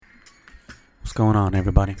going on,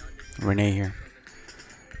 everybody? Renee here.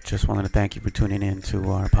 Just wanted to thank you for tuning in to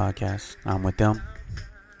our podcast. I'm with them.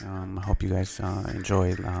 I hope you guys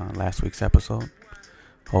enjoyed last week's episode.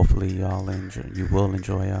 Hopefully, you will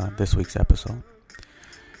enjoy this week's episode.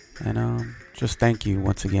 And just thank you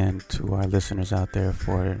once again to our listeners out there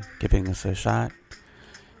for giving us a shot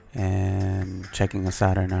and checking us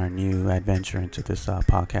out in our new adventure into this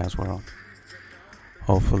podcast world.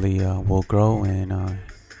 Hopefully, we'll grow and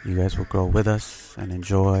you guys will grow with us and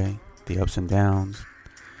enjoy the ups and downs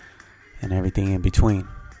and everything in between.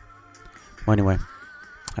 Well, anyway,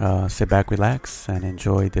 sit back, relax, and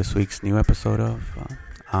enjoy this week's new episode of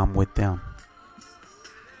I'm With Them.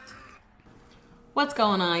 What's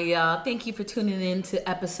going on, y'all? Thank you for tuning in to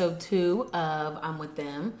episode 2 of I'm With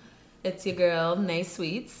Them. It's your girl, Nay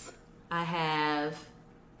Sweets. I have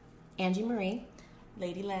Angie Marie,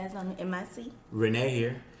 Lady Laz on the MIC, Renee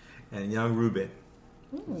here, and Young Ruben.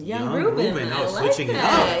 Young Ruben. I was like switching it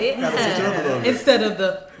that. up. Yeah. Instead of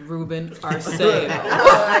the Ruben Arceo.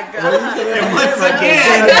 And once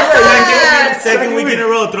again, second week in a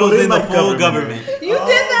row throws in the full government. You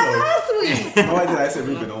did that last week. No, I did. I said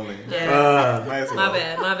Ruben only. Yeah. My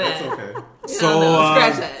bad. That's okay. So,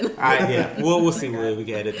 scratch that. All right, yeah, we'll see where we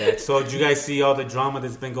can edit that. So, did you guys see all the drama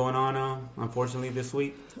that's been going on, unfortunately, this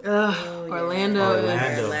week? Orlando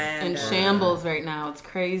is in shambles right now. It's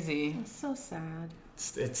crazy. It's so sad.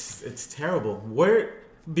 It's terrible.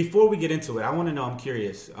 Before we get into it, I want to know. I'm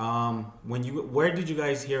curious. Where did you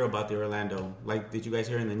guys hear about the Orlando? Like, did you guys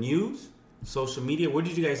hear in the news, social media? Where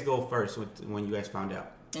did you guys go first when you guys found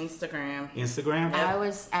out? Instagram. I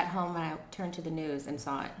was at home when I turned to the news and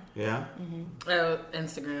saw it. Yeah. Mm-hmm. Oh,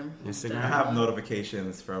 Instagram. I have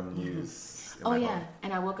notifications from news. Oh yeah, phone.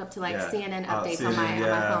 and I woke up to CNN updates CNN, on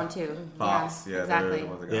my phone too. Fox, exactly.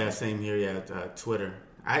 Yeah, same here. Yeah, Twitter.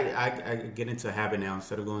 I get into a habit now.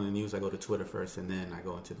 Instead of going to the news, I go to Twitter first, and then I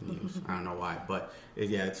go into the news. I don't know why, but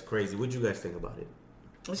it's crazy. What do you guys think about it?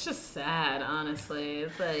 It's just sad, honestly.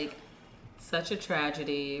 It's like such a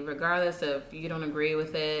tragedy. Regardless if you don't agree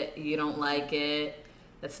with it, you don't like it,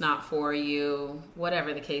 it's not for you,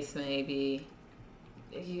 whatever the case may be.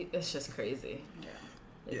 It's just crazy.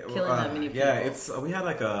 Yeah. Killing that many people. Yeah, we had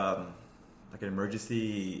like an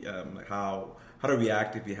emergency, like how to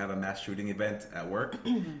react if you have a mass shooting event at work.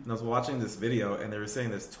 And I was watching this video, and they were saying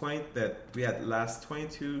that we had last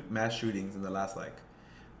 22 mass shootings in the last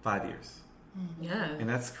 5 years. Yeah, and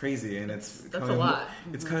that's crazy, and that's a lot.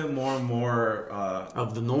 It's kind of more and more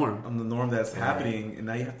of the norm. On the norm that's happening, and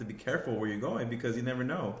now you have to be careful where you're going because you never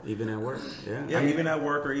know. Even at work, even at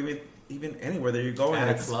work, or even anywhere that you're going.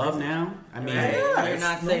 At a club now, I mean, you're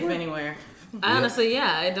not safe anywhere. Honestly,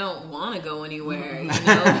 I don't want to go anywhere.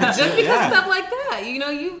 Just because stuff like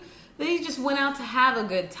that. They just went out to have a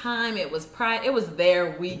good time. It was It was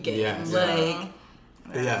their weekend.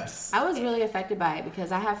 Yes. I was really affected by it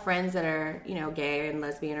because I have friends that are, gay and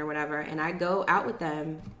lesbian or whatever, and I go out with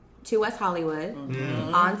them to West Hollywood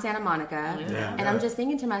on Santa Monica, and I'm just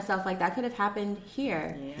thinking to myself, that could have happened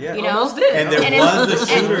here. Yeah. Almost did. And there was a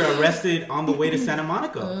shooter arrested on the way to Santa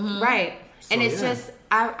Monica. Right. So, and it's just,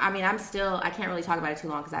 I can't really talk about it too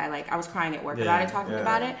long because I was crying at work about it, talking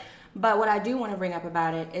about it. But what I do want to bring up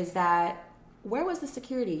about it is that where was the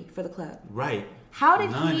security for the club? Right. How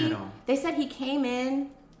did they said he came in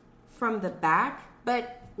from the back,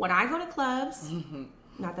 but when I go to clubs,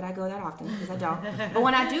 not that I go that often because I don't, but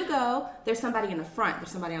when I do go, there's somebody in the front,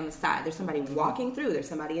 there's somebody on the side, there's somebody walking through, there's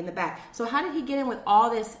somebody in the back. So how did he get in with all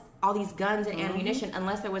these guns and ammunition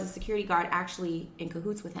unless there was a security guard actually in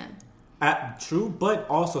cahoots with him? True, but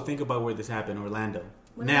also think about where this happened, Orlando.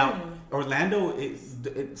 Orlando is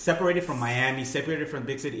separated from Miami, separated from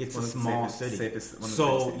big city. It's a small city.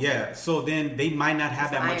 So then they might not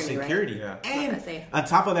have that much security. Right? Yeah. And on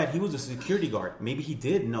top of that, he was a security guard. Maybe he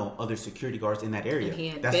did know other security guards in that area. And he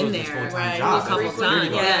had That's been his there. full-time job.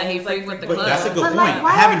 He frequented the club. That's a good point.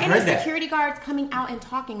 Why I haven't aren't heard any that. security guards coming out and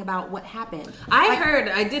talking about what happened?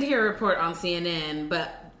 I did hear a report on CNN,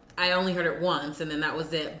 but I only heard it once, and then that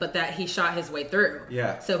was it. But that he shot his way through.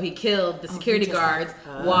 Yeah. So he killed the security guards,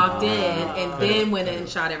 walked in, and then went in and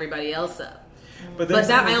shot everybody else up. But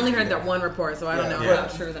that I only heard that one report, so I don't know how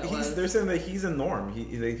true that was. They're saying that he's a norm.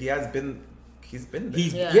 He has been. He's been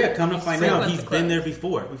there. Come to find out, he's been there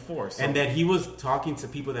before. So. And that he was talking to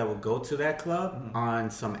people that would go to that club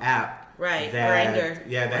on some app. Right, Grindr.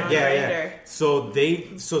 Yeah. So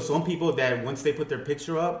some people that once they put their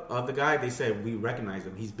picture up of the guy, they said, we recognize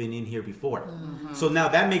him. He's been in here before. Mm-hmm. So now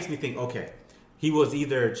that makes me think, okay, he was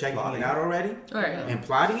either checking it out already and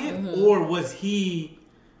plotting it, or was he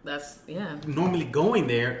normally going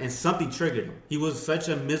there and something triggered him. He was such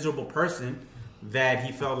a miserable person that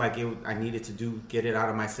he felt like I needed to get it out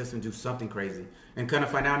of my system, do something crazy. And kind of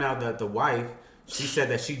find out now that the wife, she said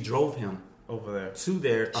that she drove him over there to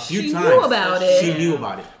there a few times. She knew about it. She knew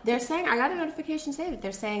about it. They're saying, I got a notification today that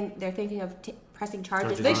they're saying they're thinking of pressing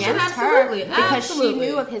charges against her because she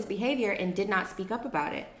knew of his behavior and did not speak up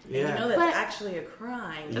about it. Yeah. And you know that's actually a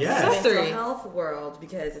crime in the mental health world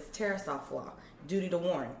because it's Tarasoff law. Duty to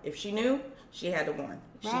warn. If she knew, she had to warn.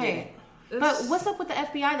 She didn't. But what's up with the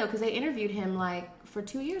FBI though? Because they interviewed him like for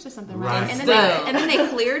 2 years or something, right? And then they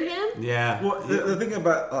cleared him. Yeah. Well, the thing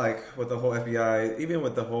about like with the whole FBI, even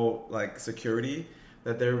with the whole like security,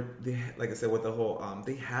 that they like I said with the whole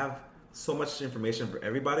they have so much information for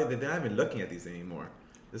everybody that they're not even looking at these anymore.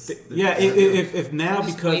 If now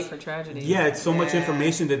because wait for tragedy. Yeah, it's so much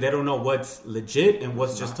information that they don't know what's legit and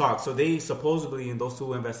what's just talk. So they supposedly in those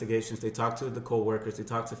 2 investigations, they talked to the co-workers, they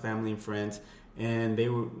talked to family and friends, and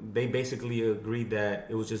they basically agreed that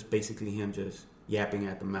it was just basically him just yapping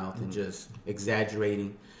at the mouth and just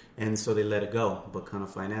exaggerating. And so they let it go, but kind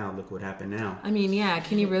of find out, look what happened now. I mean, yeah,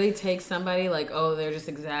 can you really take somebody like, oh, they're just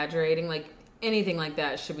exaggerating? Like anything like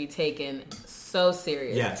that should be taken so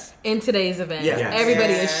serious. Yes. In today's event,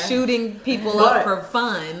 everybody is shooting people up for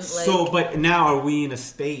fun. Like, but now are we in a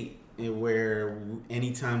state where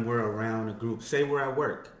anytime we're around a group, say we're at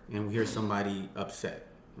work and we hear somebody upset,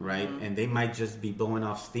 right? Mm-hmm. And they might just be blowing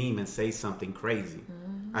off steam and say something crazy.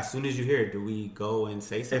 Mm-hmm. As soon as you hear it, do we go and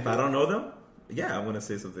say something? If I don't know them, yeah, I want to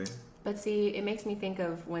say something. But see, it makes me think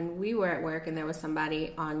of when we were at work and there was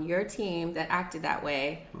somebody on your team that acted that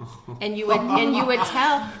way, and you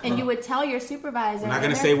would tell your supervisor. I'm not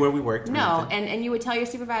going to say where we worked. No, and you would tell your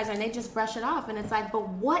supervisor, and they just brush it off, and it's like, but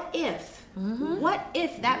what if? Mm-hmm. What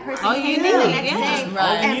if that person came in the next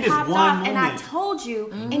day and popped off, and I told you,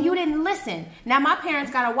 and you didn't listen? Now my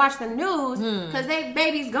parents got to watch the news because their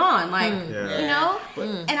baby's gone, like you know.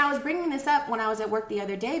 And I was bringing this up when I was at work the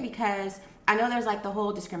other day because I know there's like the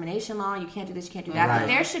whole discrimination law. You can't do this, you can't do that. Right. But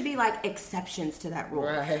there should be like exceptions to that rule.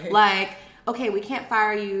 Right. Like, okay, we can't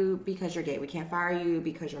fire you because you're gay. We can't fire you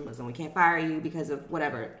because you're Muslim. We can't fire you because of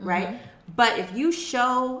whatever, right? But if you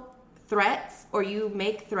show threats or you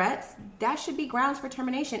make threats, that should be grounds for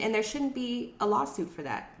termination. And there shouldn't be a lawsuit for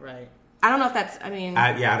that. Right. I don't know if that's,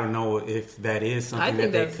 I don't know if that is something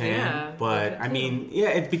that they can. But, I mean,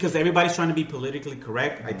 it's because everybody's trying to be politically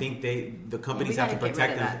correct. I think the companies have to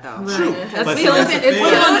protect them. True. It's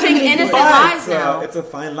killing innocent lives now. It's a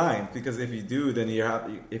fine line because if you do, then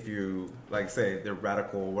if you, like, say, they're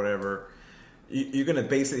radical or whatever, you're going to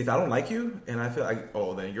base it, if I don't like you, and I feel like,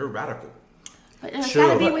 oh, then you're radical. But it's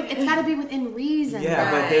got to be within reason.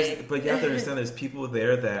 Yeah, right? but you have to understand there's people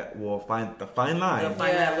there that will find the fine line. They'll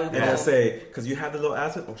find that loophole. And they'll say, because you have the little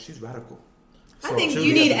asset, oh, she's radical. I think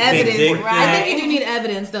you need evidence. Right? I think you do need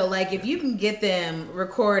evidence, though. Like, if you can get them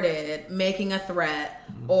recorded making a threat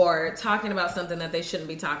or talking about something that they shouldn't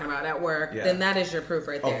be talking about at work, then that is your proof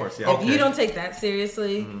right there. Of course, yeah. If you don't take that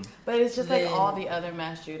seriously. But it's just like all the other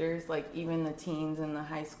mass shooters, like even the teens in the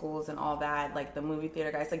high schools and all that, like the movie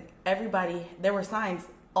theater guys, like everybody, there were signs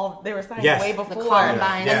way before.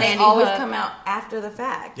 And they always come out after the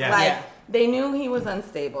fact. Yes. They knew he was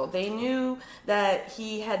unstable. They knew that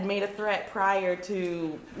he had made a threat prior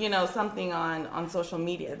to, something on social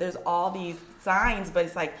media. There's all these signs, but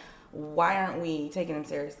it's like, why aren't we taking him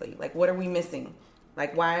seriously? Like, what are we missing?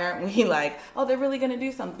 Like, why aren't we like, oh, they're really going to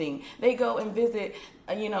do something? They go and visit,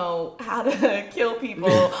 how to kill people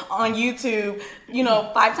on YouTube,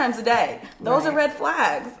 5 times a day. Those are red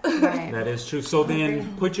flags. Right. That is true. So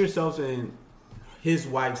then put yourselves in his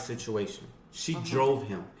wife's situation. She drove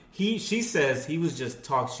him. She says he was just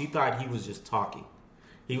she thought he was just talking.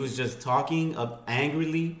 He was just talking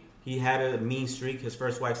angrily. He had a mean streak. His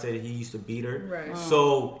first wife said he used to beat her. Right.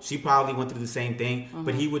 So she probably went through the same thing,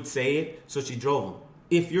 but he would say it, so she drove him.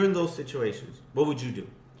 If you're in those situations, what would you do?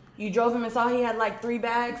 You drove him and saw he had like 3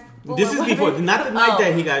 bags? This is before, not the night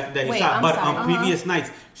that he shot, but on previous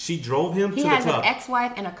nights. She drove him to the club. He has an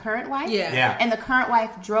ex-wife and a current wife? Yeah. And the current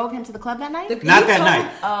wife drove him to the club that night? Not that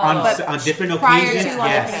night. On different occasions,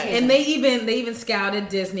 yes. And they even scouted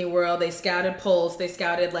Disney World. They scouted Pulse. They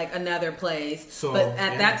scouted like another place. So, but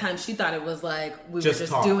at that time, she thought it was like we were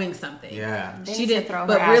just doing something. Yeah. She didn't throw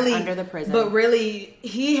her ass under the prison. But really,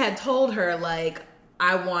 he had told her like,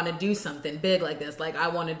 I want to do something big like this. Like, I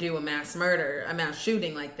want to do a mass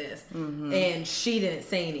shooting like this. And she didn't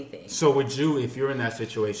say anything. So would you, if you're in that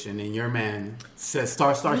situation and your man says,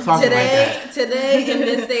 start talking like that? Today, in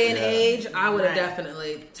this day and age, I would have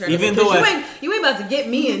definitely turned Even though you ain't about to get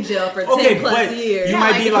me in jail for 10 plus years. You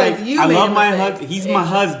might be like, I love my husband. He's my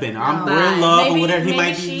husband. We're in love or whatever. He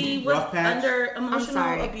might be rough patch. Under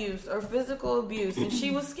emotional abuse or physical abuse and she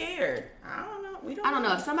was scared. I don't know. I don't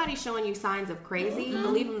know. If somebody's showing you signs of crazy,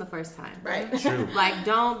 believe them the first time. Right. True. Like,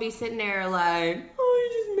 don't be sitting there like,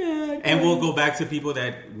 oh, you're just mad. And we'll go back to people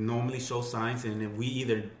that normally show signs, and then we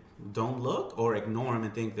either don't look or ignore them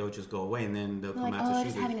and think they'll just go away, and then they'll come out to shoot.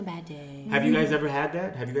 Just having a bad day. Have you guys ever had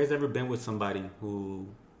that? Have you guys ever been with somebody who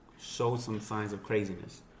showed some signs of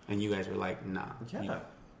craziness, and you guys were like, nah? Yeah.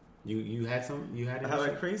 You had some? You had it? I had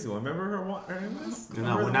a crazy one. Remember her name was?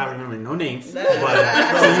 No, we're not remembering no names. But so you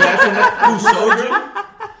had someone who showed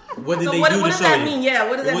you? What did they do to show you? What does that mean? Yeah,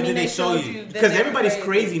 what does that mean? What did they show you? Because everybody's crazy.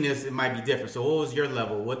 craziness, it might be different. So what was your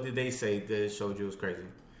level? What did they say that showed you was crazy?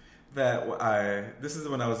 This is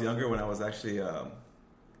when I was younger, when I was actually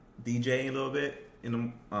DJing a little bit,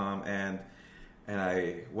 and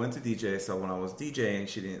I went to DJ. So when I was DJing,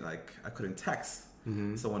 she didn't I couldn't text.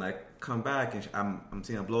 Mm-hmm. So when I come back and I'm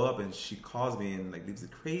seeing her blow up, and she calls me and leaves a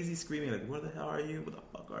crazy screaming where the hell are you? What the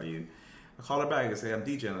fuck are you? I call her back and say I'm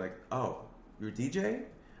DJing. I'm like, oh, you're a DJ?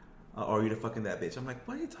 Or are you the fucking that bitch? I'm like,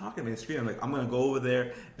 what are you talking about? And screaming. I'm like, I'm gonna go over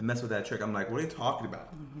there and mess with that trick. I'm like, what are you talking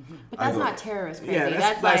about? But that's not terrorist crazy. Yeah,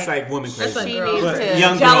 that's like woman crazy. That's she girl. needs to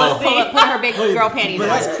young jealous girl. put her big girl panties But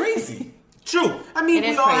on. that's crazy. True. I mean, It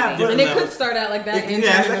we is all crazy. have different And it could levels. start out like that in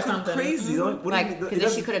Yeah, or it's something. crazy. Because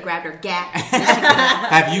then she could have grabbed her gap.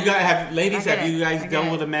 Have you guys, ladies, I get have you it. guys I get dealt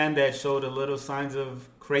it. with a man that showed a little signs of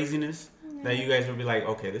craziness that you guys would be like,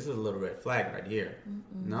 okay, this is a little red flag right here?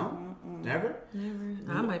 No? Never? Never.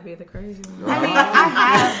 I might be the crazy one. I mean, I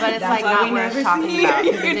have, but it's That's like why not we worth never talking see about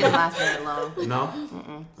it. because it didn't last that long.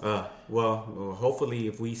 No? Well, hopefully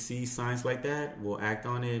if we see signs like that, we'll act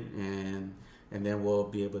on it and then we'll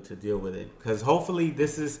be able to deal with it. Because hopefully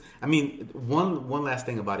this is, I mean, one last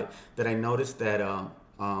thing about it that I noticed that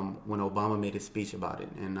when Obama made his speech about it,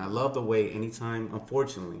 and I love the way anytime,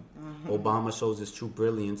 unfortunately, Obama shows his true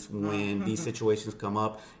brilliance when these situations come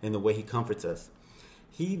up and the way he comforts us.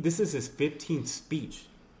 This is his 15th speech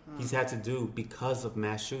he's had to do because of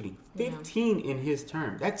mass shooting. 15 in his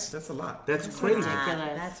term. That's a lot. That's crazy.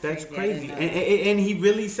 Ridiculous. That's crazy. And he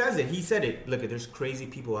really says it. He said it. Look, there's crazy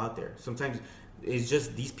people out there. Sometimes it's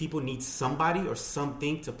just these people need somebody or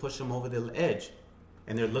something to push them over the edge.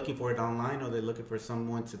 And they're looking for it online, or they're looking for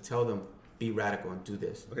someone to tell them, be radical and do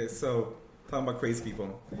this. Okay, so talking about crazy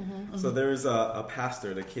people. So there's a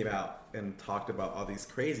pastor that came out and talked about all these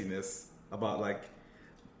craziness about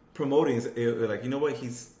promoting, you know what?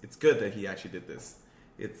 It's good that he actually did this.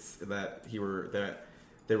 It's that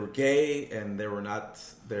they were gay and they were not.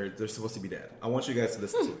 They're supposed to be dead. I want you guys to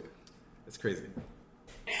listen to it. It's crazy.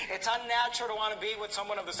 It's unnatural to want to be with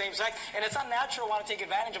someone of the same sex, and it's unnatural to want to take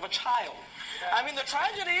advantage of a child. I mean, the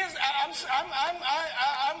tragedy is,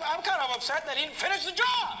 I'm kind of upset that he didn't finish the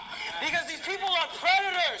job, because these people are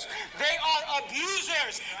predators. They are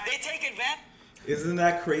abusers. They take advantage. Isn't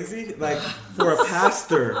that crazy? For a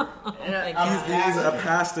pastor, he's a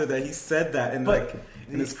pastor that he said that, and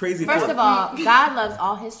and it's crazy. First of all, God loves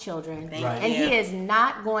all his children, Right. and He is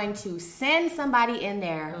not going to send somebody in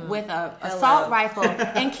there with an assault rifle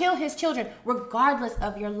and kill his children, regardless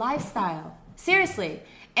of your lifestyle. Seriously.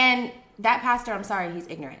 And that pastor, I'm sorry, he's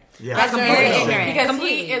ignorant. Yeah. That's very ignorant. Because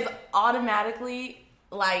he is automatically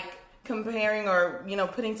comparing or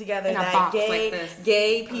putting together In a that box like this.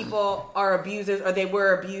 gay people are abusers, or they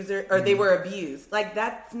were abusers, or they were abused.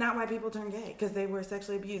 That's not why people turn gay, because they were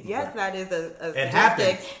sexually abused. Yes, that is a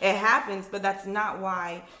statistic. It happens, but that's not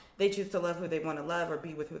why they choose to love who they want to love or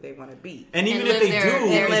be with who they want to be. And even And if live they their- do,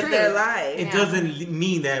 their live their life. It doesn't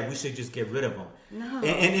mean that we should just get rid of them. No.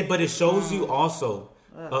 But it shows you also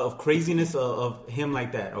of craziness of him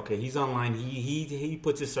like that. Okay, he's online. He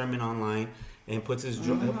puts his sermon online and puts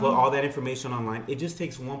put all that information online. It just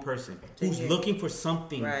takes one person who's looking for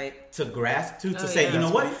something to grasp to say, you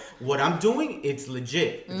know what I'm doing, it's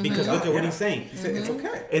legit, because look at what he's saying. He said it's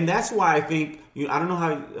okay. And that's why I think I don't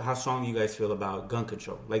know how strong you guys feel about gun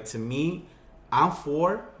control. To me, I'm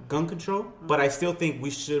for gun control, but I still think we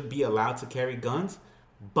should be allowed to carry guns,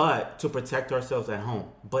 but to protect ourselves at home,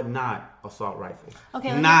 but not assault rifles.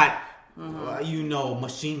 Okay, not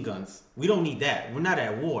machine guns. We don't need that. We're not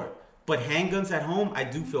at war. But handguns at home, I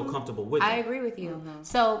do feel comfortable with. I agree with you.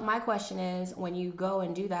 So my question is, when you go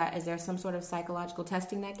and do that, is there some sort of psychological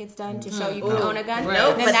testing that gets done to show you can own a gun?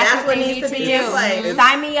 Nope, Then but that's what they needs to need be in place.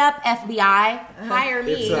 Sign me up, FBI. Hire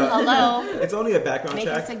me. Hello. It's only a background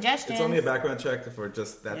Making check. suggestions. It's only a background check for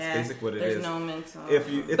just that's basic what it is. There's no mental.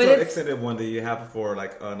 It's an extended one that you have for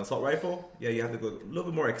an assault rifle. Yeah, you have to go a little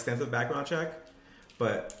bit more extensive background check,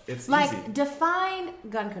 but it's easy. Define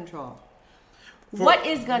gun control. What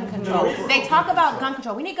is gun control? They talk about gun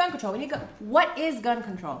control. We need gun control. What is gun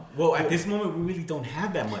control? Well, at this moment, we really don't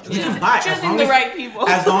have that much. We just buy Choosing the right people.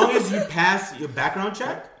 As long as you pass your background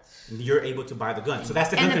check, you're able to buy the gun. So that's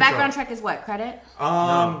the gun And the control. background check is what? Credit?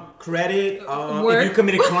 Credit. Work. If you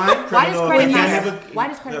committed crime, Why does credit you can't matter? have a- Why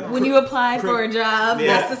does credit matter? When you apply for a job,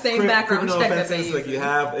 that's the same background criminal check that they offenses, use. like you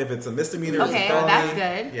have, if it's a misdemeanor, Okay, it's a felony. that's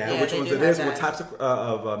good. Yeah. Which they ones do it have is, what that. types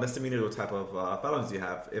of misdemeanors, what type of felonies you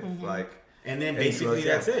have. If like, and then Any basically drugs,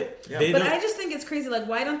 yeah. that's it. Yeah. They But don't- I just think it's crazy. Like,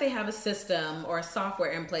 why don't they have a system or a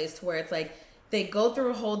software in place to where it's like they go through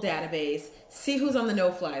a whole database, see who's on the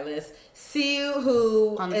no-fly list, see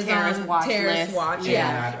who On the is terrorist on watch terrorist list. watch,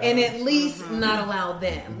 Yeah. and at least not allow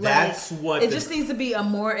them. That's what it the- just needs to be a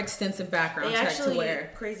more extensive background They check actually, to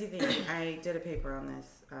where. crazy thing, I did a paper on this,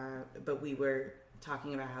 but we were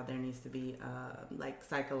talking about how there needs to be like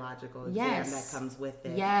psychological exam Yes. that comes with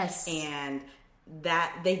it. Yes. And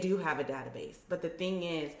that they do have a database. But the thing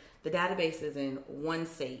is, the database is in one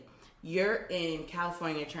state. You're in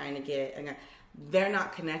California trying to get a gun. They're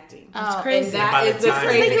not connecting. Oh, crazy. And that by is the the time-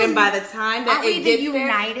 crazy. And by the time that Aren't we it the gets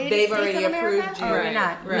United there, they've States already of America? approved you. Or we're Right,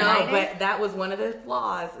 not? right. No, United? but that was one of the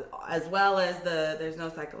flaws, as well as there's no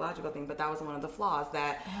psychological thing, but that was one of the flaws,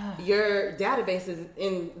 that your database is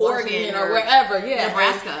in Oregon Washington or or wherever, yeah,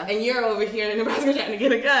 Nebraska. and you're over here in Nebraska trying to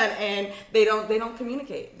get a gun, and they don't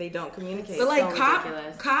communicate. They don't communicate. But like so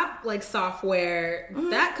ridiculous. cop like software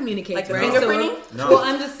that communicates, Like the right? fingerprinting? No. Well,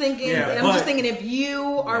 I'm just thinking. Yeah, I'm but- just thinking if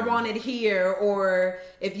you are wanted here, or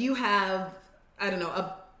if you have, I don't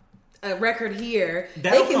know, a record here,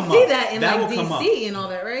 That'll they can come see up. that in That like will come up. DC and all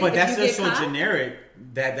that, right? But If that's you just get so caught. generic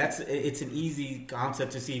that it's an easy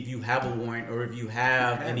concept to see if you have a warrant or if you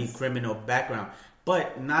have any criminal background.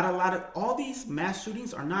 But not a lot of all these mass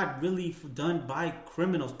shootings are not really done by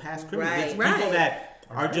criminals, past criminals. Right. It's people Right. that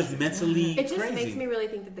are just mentally It just crazy. makes me really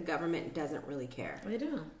think that the government doesn't really care. They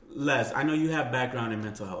do. Les, I know you have background in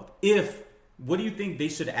mental health. What do you think they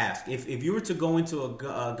should ask if you were to go into a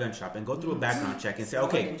gun shop and go through a background check and say, More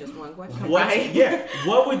okay, than just one question. what? Right. Yeah,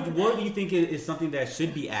 what do you think is something that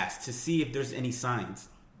should be asked to see if there's any signs?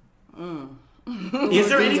 Is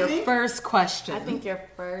there Your anything? first question. I think your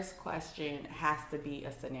first question has to be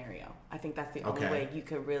a scenario. I think that's the only Okay. way you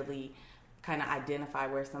could really kind of identify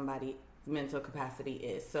where somebody's mental capacity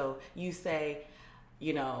is. So you say,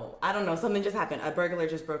 I don't know, something just happened. A burglar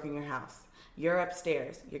just broke in your house. You're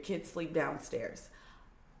upstairs. Your kids sleep downstairs.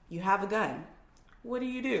 You have a gun. What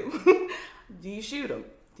do? Do you shoot them?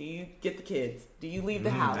 Do you get the kids? Do you leave the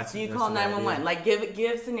house? Do you call that's a good 911? idea. Like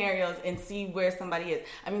give scenarios and see where somebody is.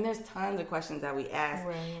 I mean, there's tons of questions that we ask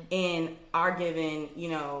in our given,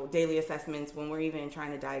 daily assessments when we're even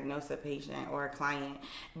trying to diagnose a patient or a client,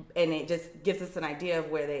 and it just gives us an idea of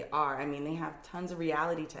where they are. I mean, they have tons of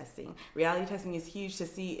reality testing. Reality testing is huge to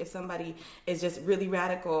see if somebody is just really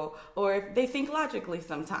radical or if they think logically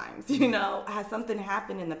sometimes, has something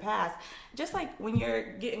happened in the past. Just like when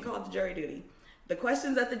you're getting called to jury duty. The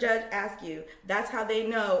questions that the judge asks you, that's how they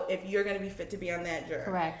know if you're going to be fit to be on that jury.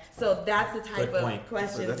 Correct. So that's the type Good point. of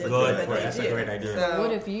questions That's a and good things that point. they That's do. a great idea. So,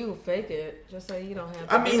 What if you fake it just so you don't have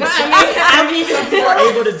to? I mean, I People are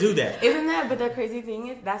able to do that. isn't that? But the crazy thing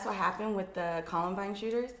is, that's what happened with the Columbine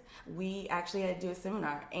shooters. We actually had to do a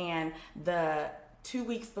seminar, and the 2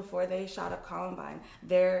 weeks before they shot up Columbine,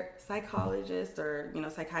 their psychologist or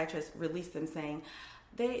psychiatrist released them saying,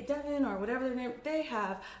 Devin or whatever their name, they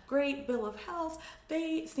have great bill of health.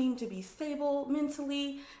 They seem to be stable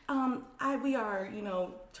mentally. We are,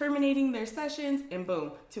 terminating their sessions, and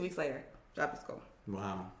boom, 2 weeks later, job is gone.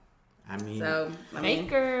 Wow. I mean, So,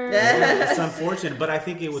 Faker. it's unfortunate, but I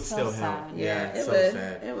think it would So still sad. help. Yeah, it it's so would.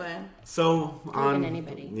 sad. It would. So on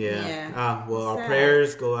anybody. Yeah. Yeah. Well, our Sad.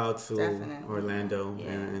 prayers go out to Definitely. Orlando Yeah.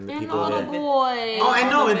 and the And people all the there. boys. Oh, I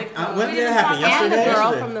know. the And, victims. when We did it just happen? saw- And the Yesterday? girl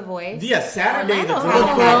Yesterday? from The Voice. Yeah, Saturday. Orlando's The had girl a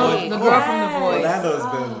from day. The girl from The Voice. Orlando's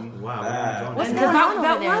been Wow. bad. Wow. What's Because going on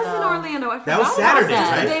that over there, was in though? Orlando. I That forgot was about Saturday,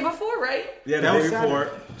 that. right? The day before, right? Yeah, the That day was before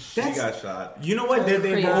she That's- got shot. You know what? They've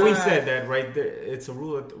crazy. always said that, right? There, it's a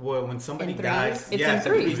rule. Well, when somebody In threes? dies, It's yeah, in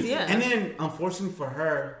threes, yeah. And then, unfortunately for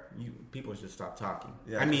her, people should stop talking.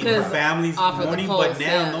 Yeah. I mean, her 'Cause family's off of the mourning, pulse, but now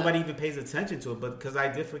yeah. nobody even pays attention to it. But because I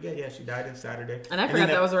did forget, yeah, she died on Saturday. And I then forgot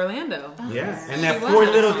that was Orlando. Yeah, and that She poor was.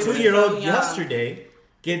 little She was 2-year-old so young. yesterday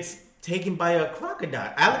gets taken by a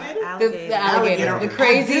crocodile, alligator. The Alligator. alligator. Alligator The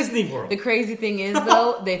crazy. at Disney World. The crazy thing is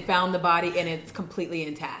though, they found the body and it's completely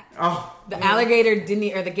intact. Oh, The alligator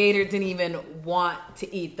the gator didn't even want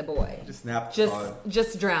to eat the boy. Just snapped.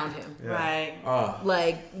 Just drowned him. Yeah. Right. oh.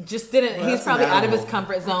 Like just didn't. Well, he's that's probably an out of his animal.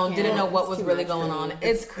 comfort zone. Didn't know what was too really much going for on. me.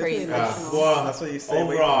 It's crazy. Well, That's what you say.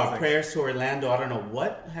 overall, prayers to Orlando. I don't know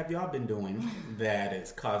what have y'all been doing that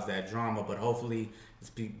has caused that drama, but hopefully it's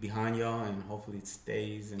behind y'all, and hopefully it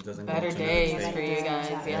stays and doesn't Better go to days another for state. you guys.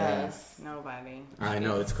 Yeah. Yes. Nobody. I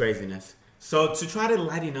know it's craziness. So to try to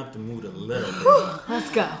lighten up the mood a little bit, let's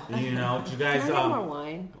go. You know, you guys. Can I get more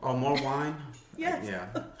wine? Oh, more wine. Yes. Yeah.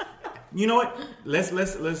 You know what? Let's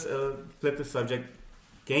flip the subject.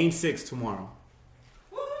 Game 6 tomorrow.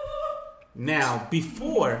 Now,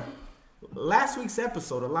 before last week's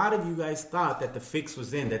episode, a lot of you guys thought that the fix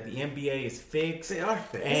was in, that the NBA is fixed. They are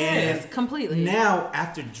fixed. And yes, completely. Now,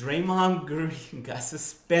 after Draymond Green got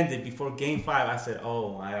suspended before Game 5, I said,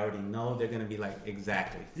 oh, I already know they're going to be like,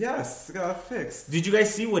 exactly. Yes, it got fixed. Did you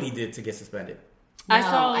guys see what he did to get suspended? No,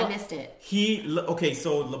 I missed it.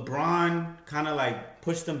 So LeBron kind of like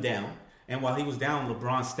pushed him down. And while he was down,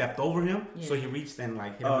 LeBron stepped over him. Yeah. So he reached and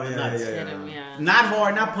like hit him in the nuts. Hit him, yeah. Not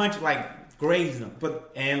hard, not punch, like grazed him.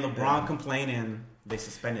 And LeBron complained and they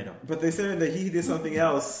suspended him. But they said that he did something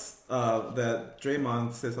else. That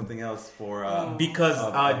Draymond said something else for because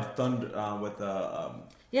Thunder with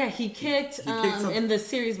yeah, he kicked in the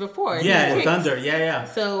series before. Yeah, Thunder. Yeah.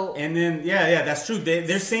 So and then that's true.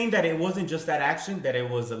 They're saying that it wasn't just that action; that it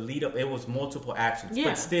was a lead up. It was multiple actions. Yeah.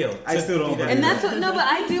 But still, I still don't. And that's but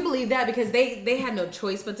I do believe that because they had no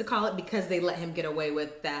choice but to call it because they let him get away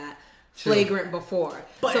with that. Flagrant before,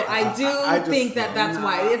 but so I think that's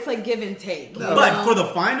why it's like give and take. No. But for the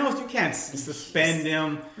finals, you can't suspend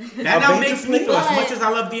them. That now makes me feel, as much as I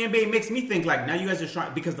love the NBA, it makes me think like now you guys are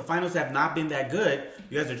trying because the finals have not been that good.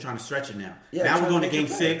 You guys are trying to stretch it now. Yeah, now we're going to Game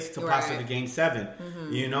 6 to possibly Game 7.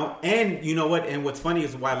 Mm-hmm. You know, and you know what? And what's funny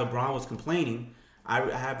is while LeBron was complaining. I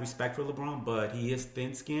have respect for LeBron, but he is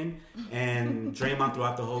thin-skinned, and Draymond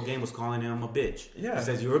throughout the whole game was calling him a bitch. Yeah. He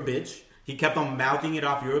says, you're a bitch. He kept on mouthing it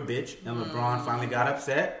off, you're a bitch, and LeBron finally got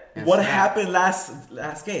upset. What happened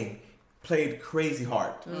last game? Played crazy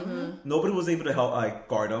hard. Mm-hmm. Nobody was able to help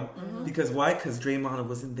guard him. Mm-hmm. Because why? Because Draymond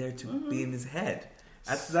wasn't there to be in his head.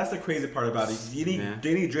 That's the crazy part about it. You need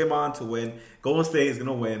Draymond to win. Golden State is going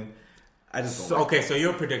to win. So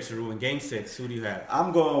your prediction, Ruben, Game 6, who do you have?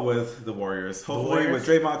 I'm going with the Warriors. Hopefully, when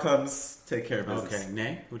Draymond comes, take care of business. Okay,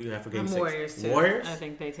 Nay, who do you have for Game 6? Warriors, too. Warriors? I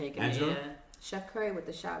think they take it, Angela? yeah. Chef Curry with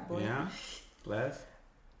the shot, boy. Yeah. Les?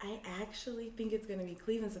 I actually think it's going to be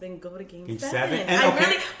Cleveland, so they can go to Game 7.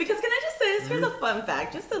 Because can I just say this? Here's a fun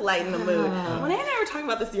fact, just to lighten the mood. When Anna and I were talking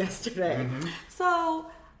about this yesterday, so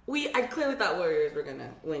I clearly thought Warriors were going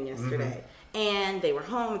to win yesterday, and they were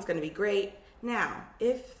home. It's going to be great. Now,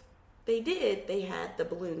 if they did, they had the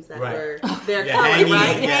balloons that were their color, hanging.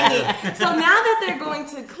 So now that they're going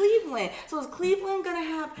to Cleveland, so is Cleveland going to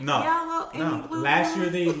have yellow and blue? Last year,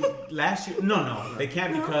 they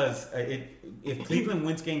can't because if Cleveland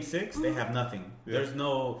wins Game 6, they have nothing. There's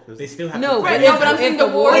no, they still have but I'm saying the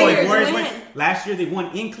Warriors win. Last year they won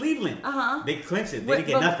in Cleveland. They clinched it. They didn't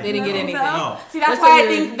get nothing. They didn't get anything. No. See, that's why I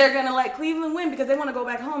think they're going to let Cleveland win because they want to go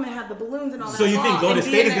back home and have the balloons and all that. So you think Golden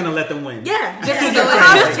State is going to let them win? Yeah. Just for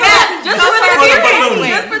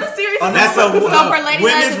the series. So for Lady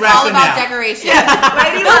Love, it's all about decoration.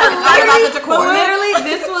 Lady Love, it's all about the decor. Literally,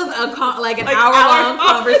 this was an hour-long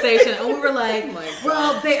conversation, and we were like,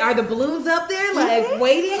 well, are the balloons up there, like,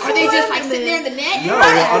 waiting? Are they just, like, sitting there in the net? No,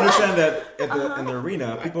 I understand that in the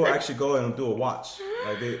arena, people actually go in and do a watch.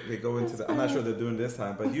 Like, they go into the... I'm not sure they're doing this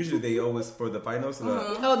time, but usually they always, for the finals...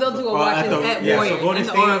 they'll do a watch at Warriors. Yeah, so Golden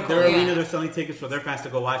State, their arena, they're selling tickets for their fans to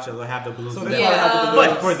go watch it. They'll have the balloons. But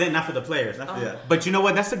not for the players. But you know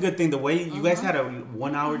what? That's a good thing. The way you guys had a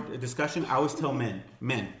 1 hour discussion, I always tell men,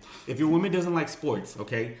 if your woman doesn't like sports,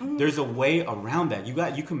 okay, there's a way around that.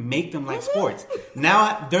 You can make them like sports.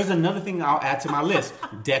 Now, there's another thing I'll add to my list: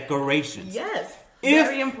 decorations. Yes,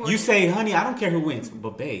 very important. You say, honey, I don't care who wins,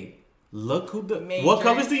 but babe, look what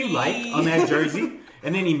colors do you like on that jersey?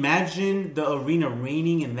 And then imagine the arena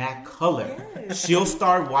raining in that color. Yes. She'll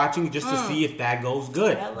start watching just to see if that goes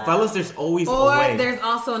good. Fellas, there's always a way. Or there's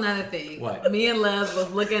also another thing. What? Me and Les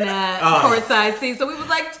was looking at courtside seats, so we was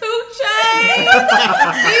like, 2 Chainz,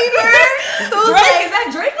 Bieber. So Drake, is that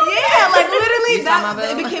Drake? Yeah, like literally,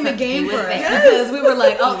 it became a game for us because we were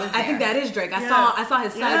like, I think that is Drake. I saw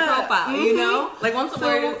his side profile, you know? Like once the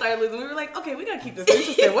Warriors started losing, we were like, okay, we gotta keep this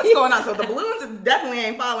interesting. What's going on? So the balloons definitely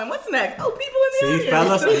ain't falling. What's next? Oh, people in the audience.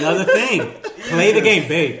 Fellas, another thing. Play the game,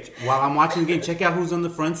 babe. While I'm watching the game, check out who's on the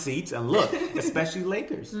front seats and look, especially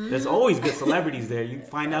Lakers. There's always good celebrities there. You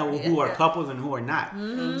find out who are couples and who are not.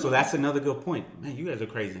 So that's another good point. Man, you guys are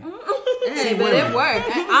crazy. Hey, but it worked.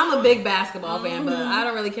 I'm a big basketball fan, but I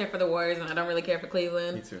don't really care for the Warriors and I don't really care for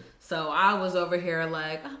Cleveland. Me too. So I was over here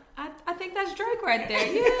like, I think think that's Drake right there.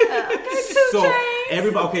 Yeah. Okay, so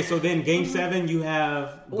everybody. Okay, so then Game 7, you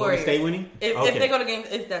have Golden State winning. If they go to Game,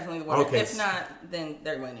 it's definitely the Warriors. Okay. If not, then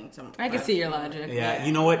they're winning. I can see your logic. Yeah,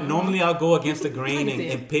 you know what? Normally I'll go against the grain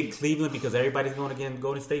and pick Cleveland because everybody's going against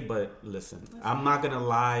Golden State. But listen, I'm not gonna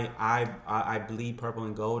lie. I bleed purple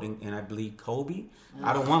and gold, and I bleed Kobe.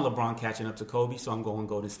 I don't want LeBron catching up to Kobe, so I'm going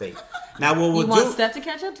Golden State. Now, what we'll do? You want Steph to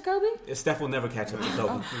catch up to Kobe? Steph will never catch up to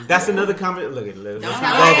Kobe. That's another comment. Look at it. That'll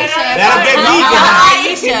get me.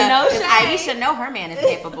 Aisha know her man is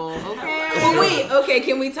capable. Okay. Well, wait. Okay,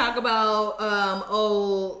 can we talk about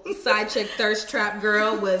old side chick thirst trap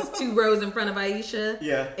girl was 2 rows in front of Aisha?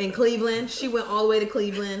 Yeah. In Cleveland, she went all the way to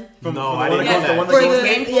Cleveland. I didn't know that.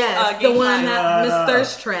 The one that Miss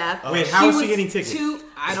Thirst Trap. Wait, how is she getting tickets?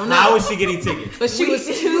 I don't know. How is she getting tickets? But she was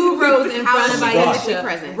 2 rows in front of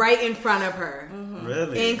Aisha, right in front of her. Mm-hmm.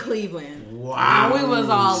 Really? In Cleveland. Wow. We was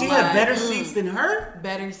all she had better seats than her?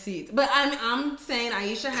 Better seats. But I'm saying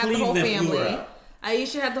Aisha had the whole family.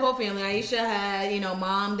 Aisha had the whole family. Aisha had,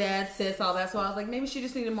 mom, dad, sis, all that. So I was like, maybe she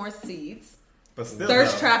just needed more seats. But still,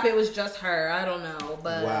 Thirst Trap, it was just her. I don't know.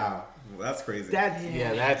 But wow. Well, that's crazy. That's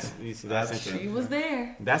interesting. She was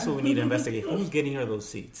there. That's what we need to investigate. Who's getting her those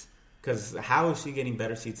seats? Because how is she getting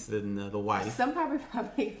better seats than the wife? Some probably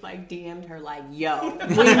DM'd her yo,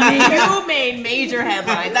 you made major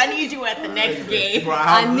headlines. I need you at the next game.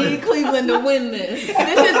 I need Cleveland to win this.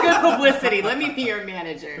 This is good publicity. Let me be your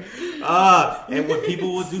manager. And what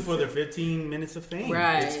people will do for their 15 minutes of fame.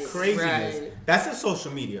 Right. It's craziness. Right. That's in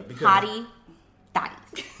social media. Because Hottie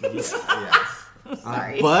Dotties. Yes.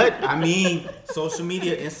 Sorry. But, social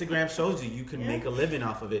media, Instagram shows you can make a living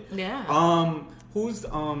off of it. Yeah. Who's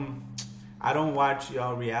I don't watch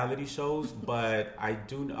reality shows, but I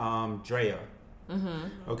do. Drea.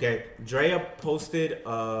 Mm-hmm. Okay, Drea posted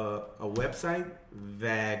a website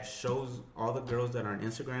that shows all the girls that are on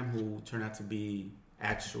Instagram who turn out to be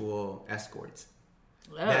actual escorts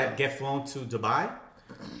that get flown to Dubai,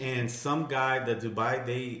 and some guy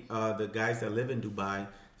the guys that live in Dubai,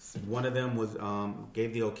 one of them was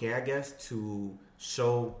gave the okay, I guess, to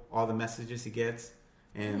show all the messages he gets.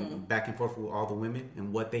 And back and forth with all the women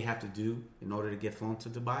and what they have to do in order to get flown to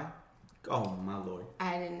Dubai. Oh my Lord!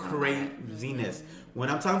 I didn't know craziness. When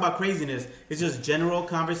I'm talking about craziness, it's just general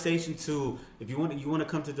conversation. To if you want to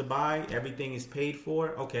come to Dubai, everything is paid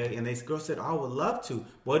for. Okay, and this girl said, "I would love to.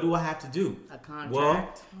 What do I have to do?" A contract.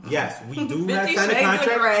 Well, yes, we do have to sign a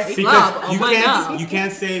contract because you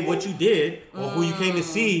can't say what you did or who you came to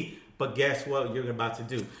see. But guess what you're about to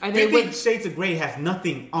do? 50 Shades of Grey has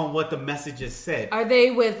nothing on what the messages said. Are they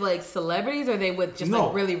with celebrities or are they with just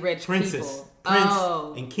really rich people?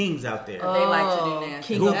 Prince and kings out there. They like to do that.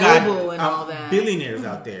 King and all that. Billionaires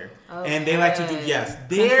out there. Okay. And they like to do,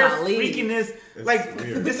 their freakiness.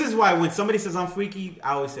 This is why when somebody says I'm freaky,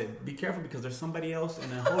 I always say, be careful because there's somebody else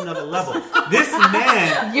in a whole nother level. This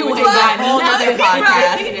man. You would got a whole other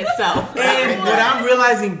podcast in itself. And what I'm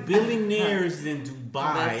realizing, billionaires in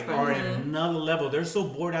Dubai are at another level. They're so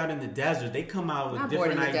bored out in the desert. They come out with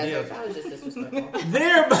different ideas. That was just disrespectful.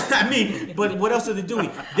 But what else are they doing?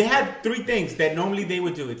 They had 3 things that normally they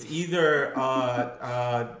would do. It's either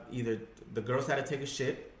the girls had to take a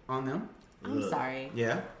shit on them. I'm sorry.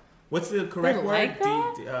 Yeah. What's the correct word?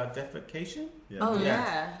 Oh Defecation?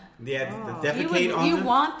 yeah. Defecate on them. You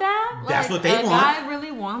want that? That's what they want. Guy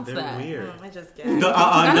really wants They're that. Weird. I just get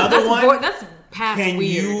another one. That's past can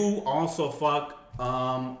weird. You also fuck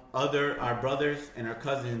our brothers and our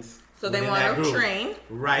cousins? So they want to train.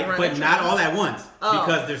 Right, but not all at once.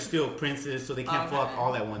 Because they're still princes, so they can't fuck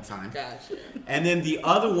all at one time. Gotcha. And then the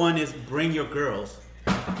other one is bring your girls,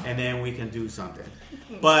 and then we can do something.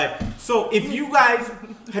 But, so have you guys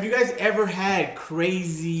ever had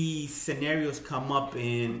crazy scenarios come up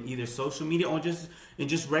in either social media or just in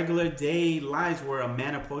just regular day lives where a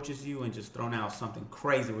man approaches you and just throwing out something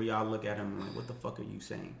crazy where y'all look at him and like, what the fuck are you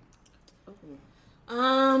saying?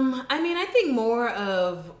 I think more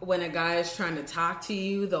of when a guy is trying to talk to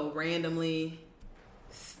you, they'll randomly,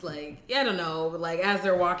 I don't know, as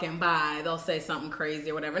they're walking by, they'll say something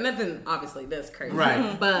crazy or whatever. Nothing, obviously, this crazy.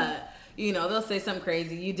 Right. But, they'll say something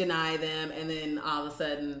crazy, you deny them, and then all of a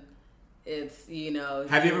sudden, it's,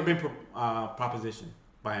 Have you ever been propositioned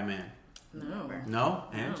by a man? No. No?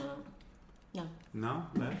 And? No. No?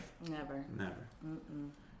 Les? Never.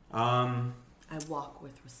 I walk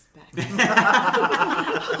with respect.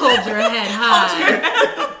 Hold your head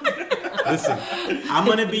high. Listen, I'm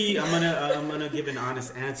gonna give an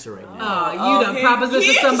honest answer right now. Oh, you done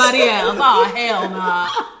propositioned somebody else. Oh, hell no.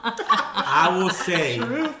 I will say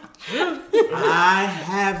I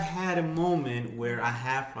have had had a moment where I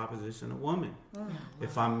have propositioned a woman.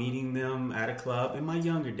 If I'm meeting them at a club in my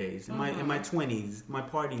younger days, in my 20s, my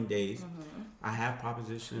partying days, I have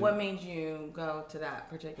propositioned. What made you go to that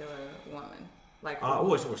particular woman? Like,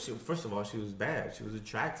 first of all, she was bad. She was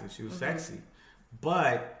attractive. She was sexy,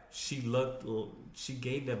 but she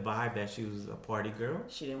gave the vibe that she was a party girl.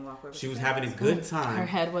 She didn't walk with. She was having a good time. Her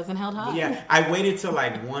head wasn't held high. Yeah, I waited till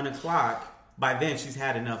like 1 o'clock. By then, she's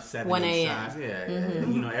had enough 1 a.m. Yeah,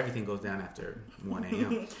 you know, everything goes down after 1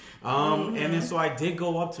 a.m. And then so I did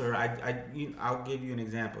go up to her. I'll give you an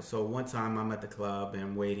example. So one time I'm at the club and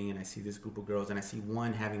I'm waiting, and I see this group of girls, and I see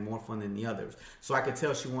one having more fun than the others. So I could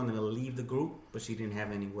tell she wanted to leave the group, but she didn't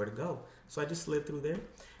have anywhere to go. So I just slid through there,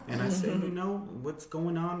 and I said, you know, what's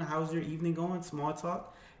going on? How's your evening going? Small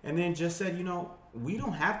talk. And then just said, you know, we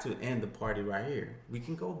don't have to end the party right here. We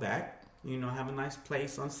can go back. You know, have a nice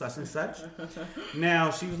place on such and such.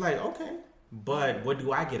 Now, she was like, okay, but what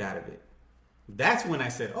do I get out of it? That's when I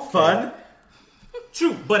said, okay. Fun?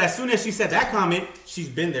 True, but as soon as she said that comment, she's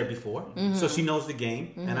been there before. So she knows the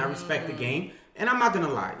game, and I respect the game. And I'm not going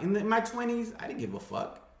to lie. In my 20s, I didn't give a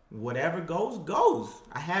fuck. Whatever goes, goes.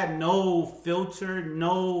 I had no filter,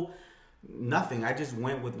 nothing. I just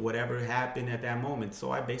went with whatever happened at that moment.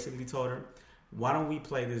 So I basically told her, why don't we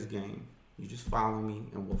play this game? You just follow me,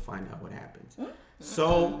 and we'll find out what happens.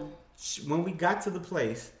 So when we got to the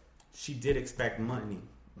place, she did expect money.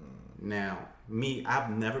 Now, I've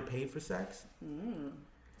never paid for sex.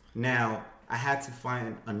 Now, I had to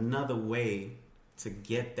find another way to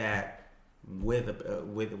get that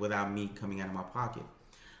without me coming out of my pocket.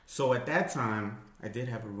 So at that time, I did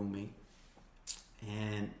have a roommate,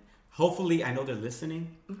 and hopefully, I know they're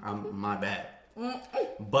listening. My bad,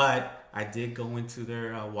 but I did go into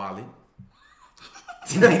their wallet.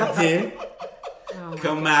 And I did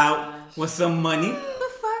come out with some money.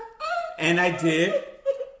 And I did.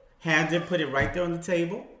 Put it right there on the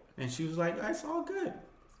table. And she was like, it's all good.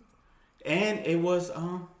 And it was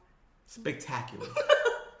spectacular.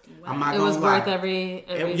 I'm not gonna lie. Worth every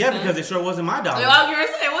yeah, because it sure wasn't my dollar. Well, yours,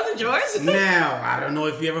 it wasn't yours. Now, I don't know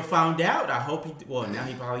if he ever found out. I hope now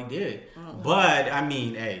he probably did. But, I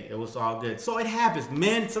mean, hey, it was all good. So it happens.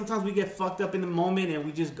 Men, sometimes we get fucked up in the moment and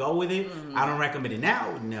we just go with it. I don't recommend it now.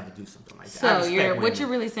 I would never do something like that. So what you're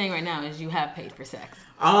really saying right now is you have paid for sex.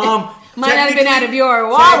 Might not have been out of your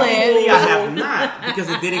wallet. Technically, I have not, because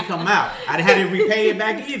it didn't come out. I didn't have to repay it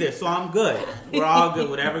back either, so I'm good. We're all good.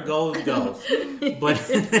 Whatever goes, goes.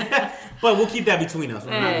 But we'll keep that between us.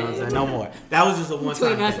 We're not going to say no more. That was just a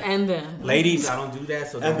one-time between us thing. And them. Ladies, I don't do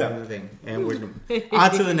that, so don't do anything. And we're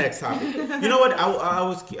on to the next topic. You know what?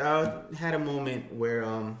 I had a moment where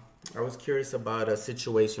I was curious about a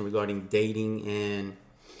situation regarding dating and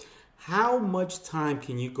how much time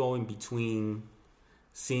can you go in between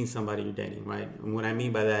seeing somebody you're dating, right? And what I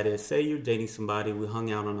mean by that is, say you're dating somebody, we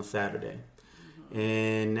hung out on a Saturday,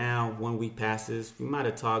 and now 1 week passes, we might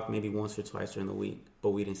have talked maybe once or twice during the week, but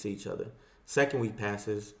we didn't see each other. Second week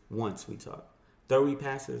passes, once we talk. Third week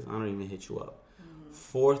passes, I don't even hit you up.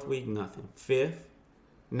 Fourth week, nothing. Fifth,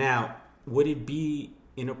 now, would it be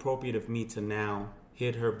inappropriate of me to now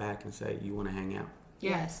hit her back and say, you want to hang out?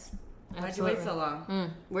 Yes. Why'd you wait so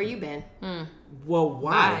long? Where you been? Well,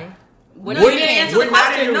 why? We're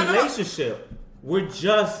not in a relationship. We're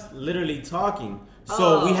just literally talking.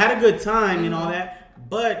 So we had a good time and all that,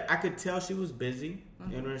 but I could tell she was busy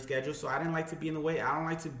in her schedule, so I didn't like to be in the way. I don't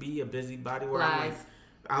like to be a busybody where I'm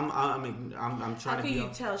trying to. How can you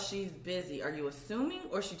tell she's busy? Are you assuming,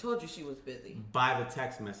 or she told you she was busy? By the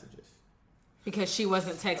text messages. Because she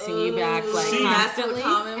wasn't texting you back constantly.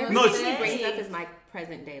 Everything she brings up is my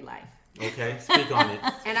present day life. Okay, speak on it.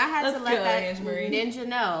 And I had to let that ninja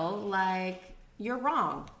know, like, you're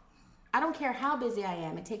wrong. I don't care how busy I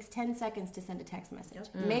am. It takes 10 seconds to send a text message.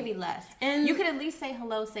 Maybe less. And you could at least say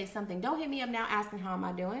hello, say something. Don't hit me up now asking how am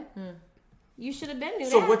I doing. You should have been doing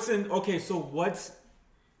that. So what's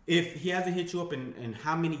if he hasn't hit you up in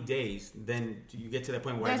how many days, then do you get to that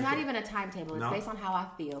point where there's not even a timetable. It's based on how I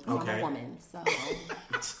feel because I'm a woman. So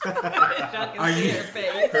are you?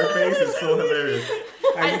 Her face is so hilarious.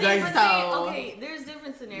 Okay, there's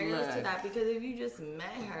different scenarios to that, because if you just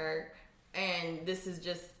met her and this is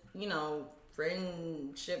just, you know,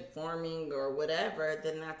 friendship forming or whatever,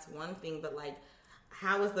 then that's one thing. But like,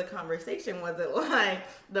 how was the conversation? Was it like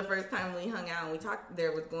the first time we hung out and we talked,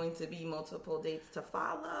 there was going to be multiple dates to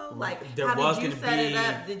follow? Like, how did you set it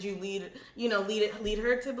up? Did you lead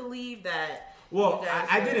her to believe that? Well,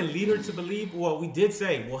 I didn't lead her to believe. Well, we did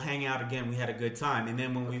say we'll hang out again. We had a good time, and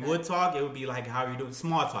then when we would talk, it would be like, "How are you doing?"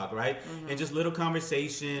 Small talk, right? And just little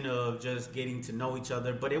conversation of just getting to know each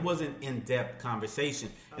other. But it wasn't in-depth conversation,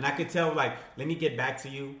 and I could tell, like, let me get back to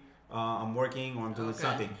you. I'm working or I'm doing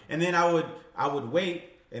something. And then I would wait,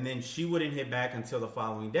 and then she wouldn't hit back until the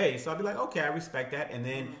following day. So I'd be like, okay, I respect that. And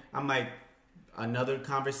then I'm like, another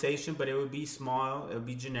conversation, but it would be small, it would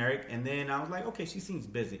be generic. And then I was like, okay, she seems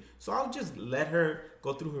busy. So I'll just let her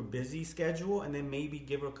go through her busy schedule and then maybe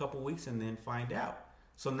give her a couple weeks and then find out.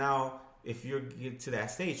 So now, if you get to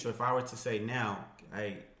that stage, so if I were to say now,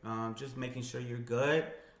 hey, just making sure you're good,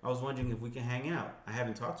 I was wondering if we can hang out. I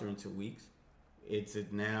haven't talked to her in 2 weeks. Is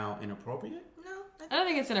it now inappropriate? No. I don't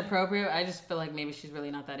think it's inappropriate. I just feel like maybe she's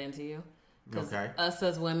really not that into you. Because us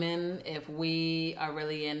as women, if we are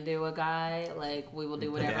really into a guy, like, we will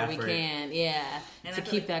do whatever we can, and to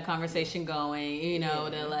keep that conversation going, you know,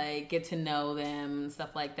 to, like, get to know them,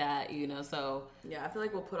 stuff like that, you know, so. Yeah, I feel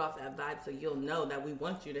like we'll put off that vibe so you'll know that we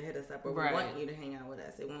want you to hit us up or we want you to hang out with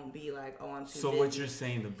us. It won't be like, oh, I'm too busy. What you're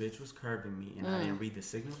saying, the bitch was curving me and I didn't read the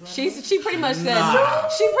signals right? She pretty much said,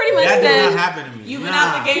 that did not happen to me. You've been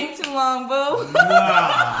out the game too long, boo.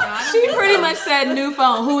 She pretty much said, new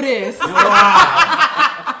phone, who this?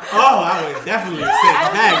 Oh, I would definitely say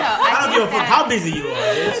that. I don't give a fuck how busy you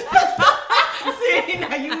are, bitch. See,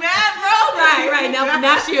 now you mad, bro? Right.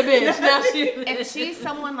 Now she a bitch. If she's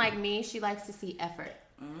someone like me, she likes to see effort.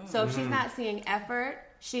 So if she's not seeing effort,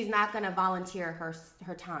 she's not going to volunteer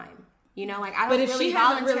her time. You know, like, I don't really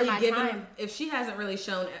volunteer my time. If she hasn't really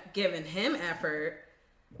given him effort,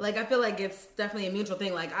 like, I feel like it's definitely a mutual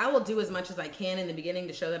thing. Like, I will do as much as I can in the beginning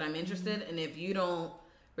to show that I'm interested, and if you don't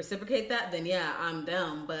reciprocate that, then I'm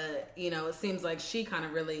down. But, you know, it seems like she kind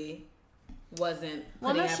of really wasn't.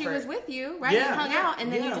 Well, no, she was with you, right? You hung out,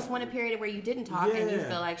 and then you just went a period where you didn't talk, and you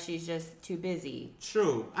feel like she's just too busy.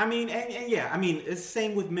 True. I mean, I mean, it's the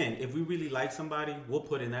same with men. If we really like somebody, we'll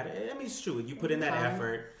put in that. I mean, it's true. You put in that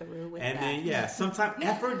effort, and then sometimes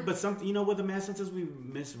effort, but something, you know, with a man, sometimes we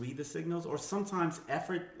misread the signals, or sometimes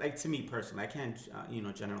effort. Like, to me personally, I can't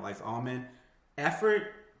generalize all men.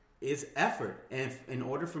 Effort is effort, and in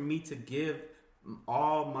order for me to give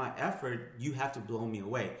all my effort, you have to blow me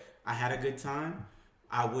away. I had a good time.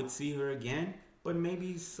 I would see her again, but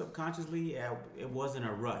maybe subconsciously it wasn't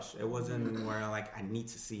a rush. It wasn't where I need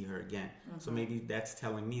to see her again. So maybe that's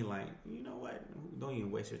telling me, like, you know what, don't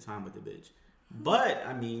even waste your time with the bitch. But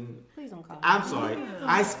I mean, please don't call me. I'm sorry.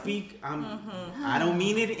 I speak. I don't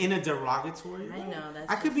mean it in a derogatory way. I know that's.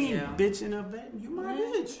 I could be bitch in a vet. You my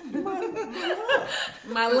bitch. You my love.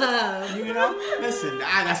 My love. You know. Listen,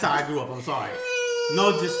 that's how I grew up. I'm sorry.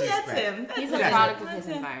 No disrespect. That's him. He's a product of his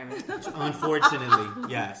environment. Unfortunately,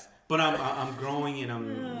 yes. But I'm growing and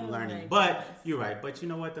I'm learning. But you're right. But you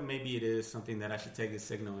know what? Then maybe it is something that I should take a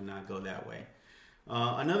signal and not go that way.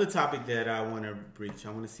 Another topic that I want to breach.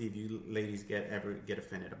 I want to see if you ladies ever get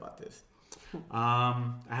offended about this.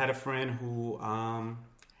 I had a friend who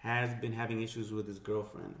has been having issues with his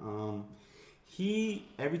girlfriend.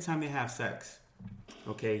 Every time they have sex,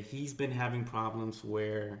 he's been having problems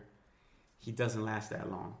where he doesn't last that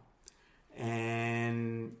long.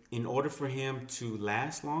 And in order for him to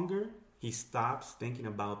last longer, he stops thinking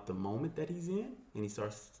about the moment that he's in, and he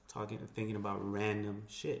starts thinking about random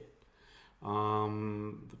shit.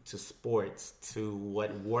 To sports, to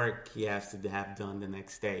what work he has to have done the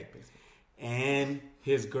next day. And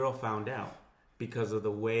his girl found out because of the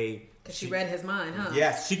way... Because she read his mind, huh?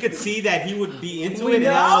 Yes, she could see that he would be into it, and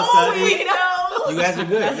all of a sudden... We know! You guys are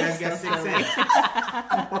good. You guys got 6 cents.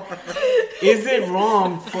 Is it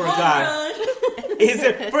wrong for a guy?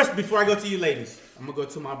 First, before I go to you ladies, I'm going to go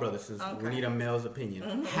to my brother since we need a male's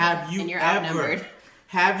opinion. Have you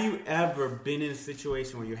ever been in a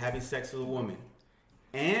situation where you're having sex with a woman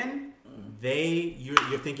and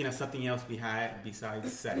you're thinking of something else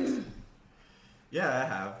besides sex? Yeah, I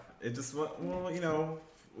have. It just, well, you know,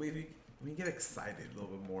 when you get excited a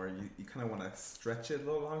little bit more, you kind of want to stretch it a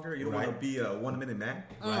little longer. You don't want to be a 1 minute man,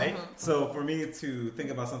 right? So for me to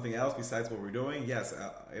think about something else besides what we're doing, yes,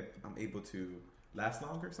 I'm able to last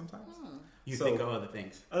longer sometimes. You think of other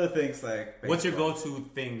things? Other things like baseball. What's your go-to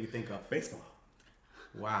thing you think of? Baseball.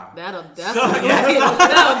 Wow. That'll definitely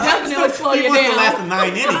slow you down. He wants to last 9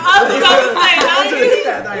 innings. I was going to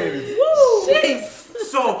say 9 innings. Jeez.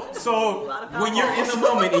 So when you're in the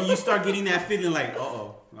moment and you start getting that feeling like,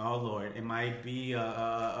 oh Lord, it might be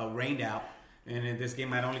a rained out, and this game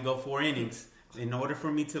might only go 4 innings. In order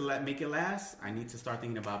for me to make it last, I need to start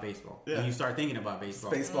thinking about baseball. Yeah. And you start thinking about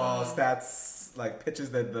baseball. Baseball stats, like pitches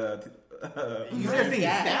that the... you start thinking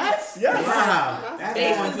stats? Yes. Wow.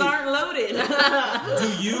 Bases aren't loaded. Do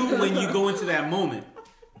you, when you go into that moment,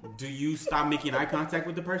 do you stop making eye contact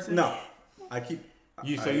with the person? No. I keep...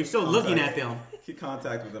 So you're still looking at them. Keep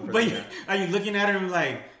contact with them. But are you looking at her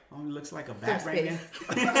like, oh, it looks like a bat right now?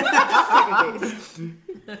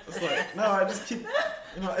 It's like, no, I just keep...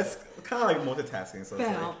 It's kind of like multitasking. So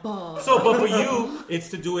but for you, it's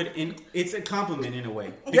to do it it's a compliment in a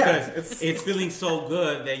way because it's feeling so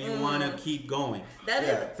good that you want to keep going. That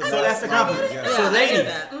is. So that's a compliment. Yeah. So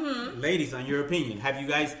ladies, on your opinion,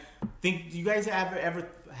 do you guys ever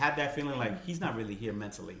had that feeling like he's not really here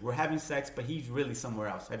mentally? We're having sex, but he's really somewhere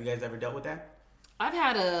else. Have you guys ever dealt with that? I've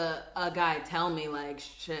had a guy tell me like,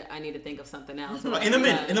 shit, I need to think of something else. In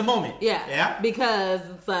the moment. Yeah. Because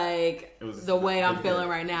it's like the way I'm feeling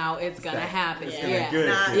right now, it's gonna happen. I have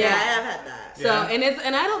had that. So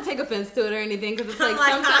and I don't take offense to it or anything because it's like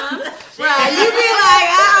sometimes you be like,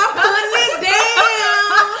 I'm putting it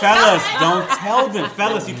down. Fellas, don't tell them.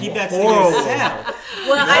 Fellas, you keep that to yourself.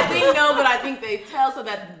 Well, I think they tell so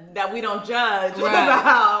that we don't judge about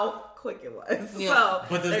how quick it was. Yeah. So,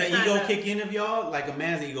 but does the ego kick in of y'all? Like a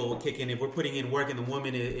man's ego will kick in if we're putting in work and the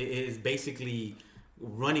woman is basically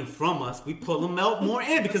running from us. We pull them out more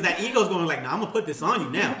in because that ego's going like, nah, I'm gonna put this on you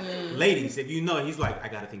now. Ladies, if you know he's like, I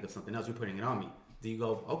gotta think of something else. You're putting it on me. Do you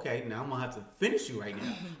go, okay, now I'm gonna have to finish you right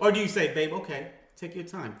now? Or do you say, babe, okay, take your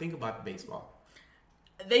time. Think about the baseball.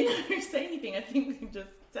 They never say anything. I think we can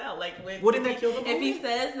just tell. Like, wouldn't that kill the moment? If he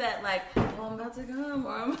says that, like, oh, I'm about to come,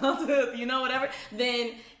 or I'm about to, whatever,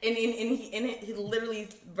 then and he literally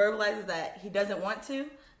verbalizes that he doesn't want to,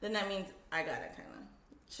 then that means I gotta kind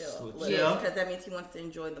of chill, because that means he wants to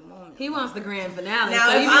enjoy the moment. He wants the grand finale.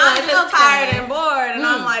 Now, if I'm just tired and bored, and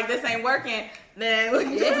I'm like, this ain't working, then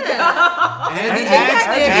we just go. And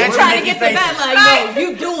if you're trying to get to bed, like, no,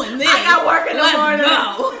 you doing this. I got work in the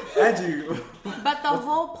morning. But the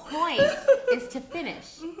whole point is to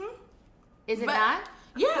finish. Is it not?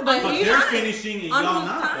 Yeah, but they're finishing and y'all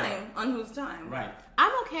not. On whose time? Right.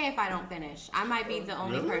 I'm okay if I don't finish. I might be the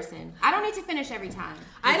only person. I don't need to finish every time.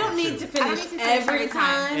 I don't need to finish every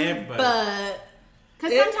time. But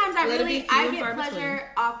because sometimes I get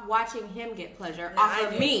pleasure off watching him get pleasure off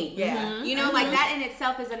of me. Yeah. You know, like that in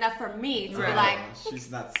itself is enough for me to be like,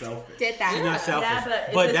 she's not selfish. Did that. She's not selfish.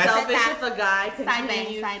 Yeah, but that's selfish if a guy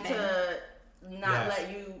continues to not Yes. let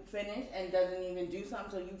you finish and doesn't even do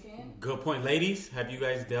something so you can. Good point. Ladies, have you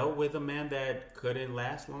guys dealt with a man that couldn't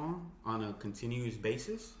last long on a continuous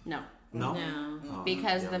basis? No. No? No.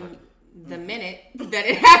 Because the minute that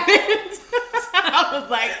it happened, I was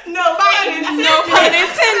like, no pun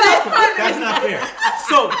intended. That's not fair.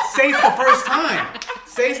 So, say it's the first time.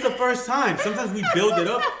 Say it's the first time. Sometimes we build it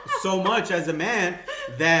up so much as a man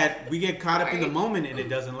that we get caught up in the moment and it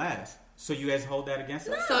doesn't last. So you guys hold that against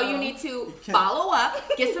us? So you need to follow up,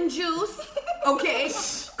 get some juice, okay?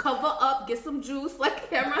 Cover up, get some juice, like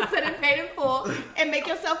Cameron said in Paid in Full, and make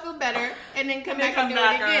yourself feel better, and then come back and do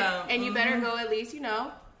it again. And you better go at least,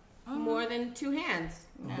 more than 2 hands.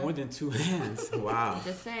 More than 2 hands. Wow.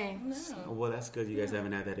 Just saying. No. Well, that's good. You guys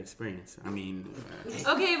haven't had that experience. I mean.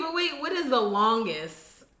 Okay, but wait, what is the longest?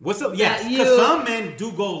 What's up? Yes, because some men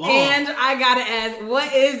do go long. And I gotta ask,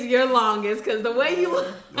 what is your longest? Because the way you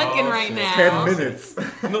looking right now. 10 minutes.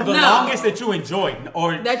 No, longest that you enjoyed.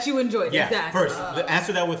 Or that you enjoyed, yeah, exactly. First.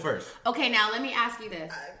 Answer that with first. Okay, now let me ask you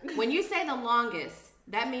this. When you say the longest,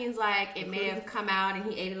 that means like it may have come out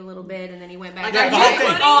and he ate it a little bit and then he went back. Like the whole thing.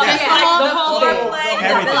 The whole thing.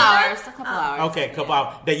 A couple hours. Okay, couple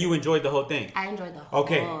hours. That you enjoyed the whole thing. I enjoyed the whole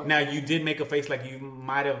thing. Okay, now you did make a face like you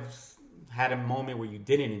might have had a moment where you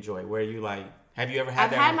didn't enjoy, where you like, have you ever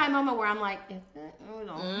had that? I've had my moment where I'm like,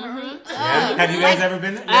 hurry. Have you guys ever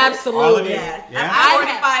been there? Absolutely. All of you? Yeah. After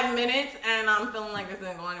 45 minutes and I'm feeling like this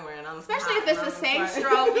isn't going anywhere. And I'm especially if it's the same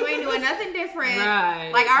stroke, you ain't doing nothing different.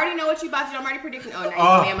 Right. Like, I already know what you about to do. I'm already predicting. Oh, now you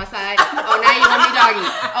want me on my side. Oh, now you want me doggy.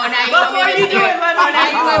 Oh, now you want me on my Oh, now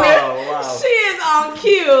you want me. Wow. She is on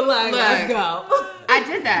cue. Like, let's go. I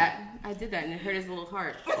did that and it hurt his little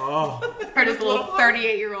heart. Oh. Hurt his little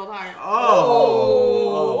 38-year-old heart.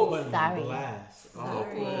 Oh. Sorry. Blast.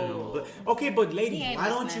 Oh. Okay, but ladies, why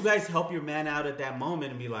don't you guys help your man out at that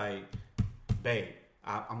moment and be like, babe,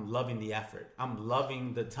 I'm loving the effort. I'm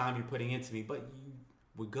loving the time you're putting into me, but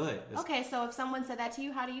we're good. Okay, so if someone said that to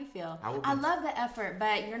you, how do you feel? I love the effort,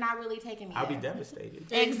 but you're not really taking me I'll there. be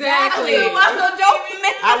devastated. Exactly.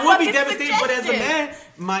 I would be devastated, but as a man,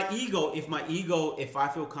 if I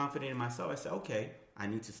feel confident in myself, I say, okay, I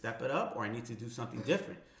need to step it up or I need to do something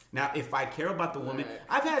different. Now, if I care about the woman,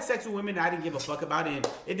 I've had sex with women that I didn't give a fuck about, and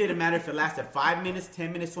it didn't matter if it lasted 5 minutes,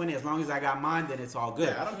 10 minutes, 20. As long as I got mine, then it's all good.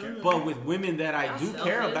 Yeah, I don't care. But with women that I do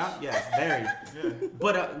care about, yes, very. Yeah.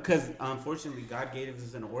 But because unfortunately, God gave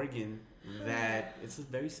us an organ that it's a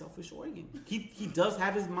very selfish organ. He does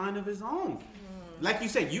have his mind of his own. Like you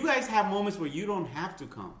said, you guys have moments where you don't have to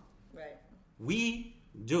come. Right. We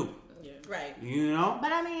do. Yeah. Right. You know.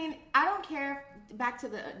 But I mean, I don't care. back to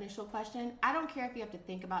the initial question. I don't care if you have to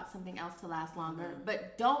think about something else to last longer,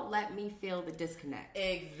 but don't let me feel the disconnect.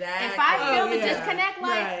 Exactly. If I feel the disconnect,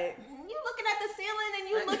 like you looking at the ceiling and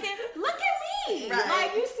you look at me,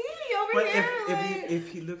 like you see me over here. If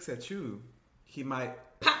he looks at you, he might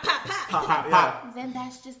pop. Then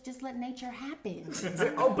that's just let nature happen.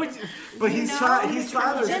 but he's trying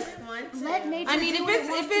to just let nature. I mean,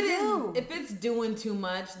 if it's doing too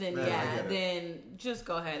much, then then just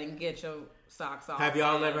go ahead and get your socks off. Have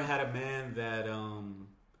y'all ever had a man that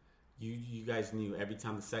you guys knew every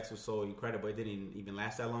time the sex was so incredible, it didn't even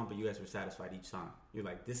last that long, but you guys were satisfied each time? You're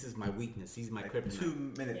like, this is my weakness. He's my kryptonite.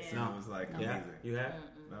 2 minutes. Yeah. No, it was like amazing. You have?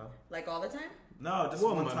 No. Like all the time? No, just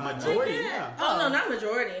one time. Majority, yeah. Oh, no, not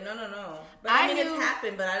majority. No. But I mean, it's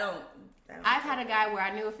happened, but I don't I've had a guy where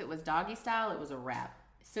I knew if it was doggy style, it was a wrap.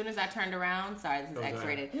 As soon as I turned around, sorry, this is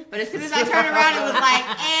X-rated, but as soon as I turned around, it was like,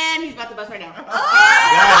 and he's about to bust right now.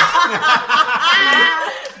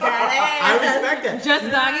 I respect that. Just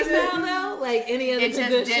doggy style though? Like any other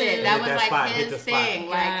position? It just did it. That was like spot, his thing.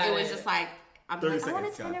 Like, it was just like, I'm like, I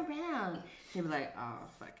want to turn gone. around. He'd be like, oh,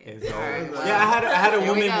 fuck it. Right, well, yeah, I had a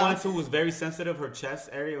woman once who was very sensitive. Her chest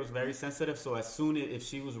area was very sensitive. So as soon as if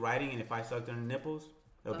she was riding and if I sucked her nipples,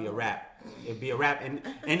 it'll be a wrap. It'd be a wrap. And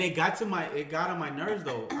it got on my nerves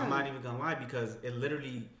though. I'm not even gonna lie, because it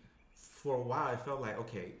literally for a while I felt like,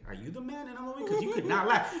 okay, are you the man? And I'm like, because you could not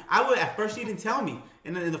lie. I would at first she didn't tell me,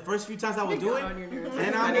 and then in the first few times I would do it,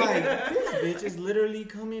 and I'm like, this bitch is literally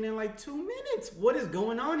coming in like 2 minutes. What is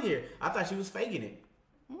going on here? I thought she was faking it.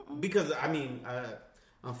 Because I mean,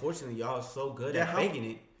 unfortunately, y'all are so good at faking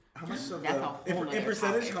it. How much of in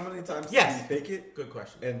percentage? How many times do you fake it? Good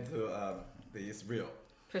question. And it's real.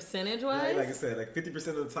 Percentage wise, like I said, like 50%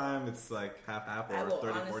 of the time, it's like half or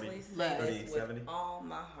 30, 40, 30, 70. With all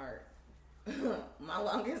my heart, my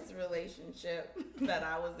longest relationship that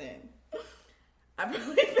I was in, I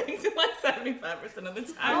probably faked it like 75% of the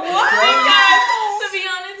time. To be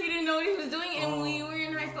honest, he didn't know what he was doing, and we were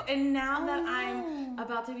in high school. And now that I'm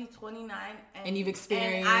about to be 29, and you've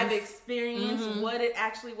experienced, and I've experienced what it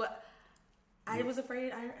actually was. I was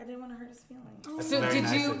afraid. I didn't want to hurt his feelings. So did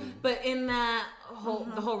you? But in that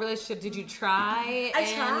the whole relationship, did you try? I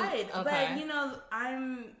tried, but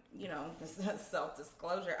I'm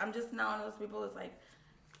self-disclosure. I'm just not one of those people that's like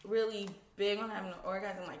really big on having an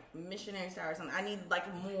orgasm, like missionary style or something. I need like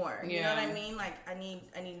more. You know what I mean? Like I need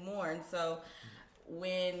more. And so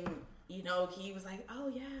when he was like, oh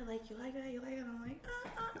yeah, like you like that, and I'm like,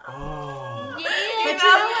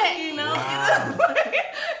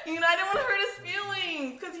 I didn't want to hurt his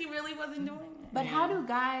feelings because he really wasn't doing it. But how do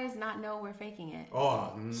guys not know we're faking it?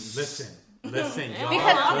 Oh, listen, y'all.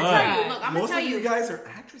 Because I'm gonna tell you, look, I'm gonna tell you, most of you guys are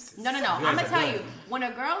actresses. No, I'm gonna tell you, when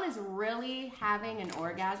a girl is really having an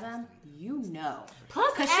orgasm,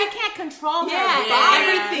 plus because she can't control her body.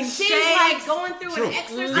 Everything she's shakes. like going through an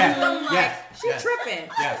exorcism. She's tripping.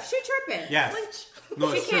 She tripping. Yes.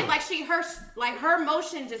 No, she can't her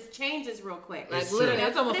motion just changes real quick. Like literally,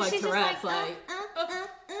 it's almost like Tourette's. Like,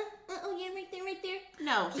 oh yeah, right there.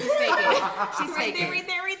 No, she's faking. She's faking. Right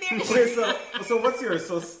there. Wait, so what's yours?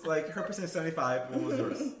 So like her percent 75. What was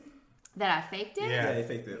yours? That I faked it? Yeah, you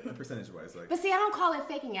faked it, percentage wise. Like. But see, I don't call it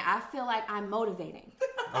faking it. I feel like I'm motivating.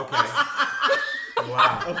 Okay.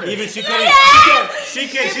 Wow. Okay. Even she couldn't. She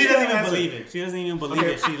doesn't even believe it. She doesn't even believe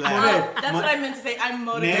it. She like. That's what I meant to say. I'm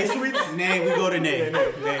motivating. Nay, we go to Nay.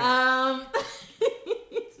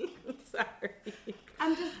 Sorry.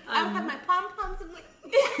 I have my pom poms and like.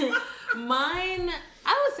 Mine,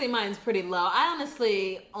 I would say mine's pretty low. I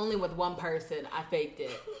honestly, only with one person, I faked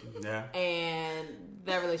it. Yeah. And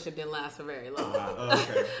that relationship didn't last for very long.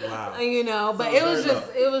 Wow. But it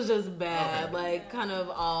was just bad, like kind of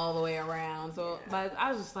all the way around. So, but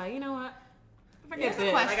I was just like, you know what? Forget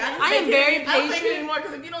this. Like, I am very patient. I don't fake it anymore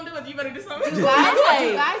because if you don't do it, you better do something. Do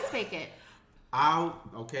guys fake it?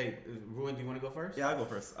 Okay. Ruin, do you want to go first? Yeah, I'll go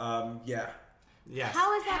first. Yeah. Yes.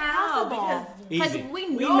 How is that possible? Because we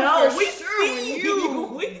know for sure when you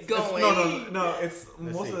going. No. It's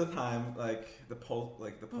most of the time like the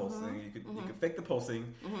pulsing. You could fake the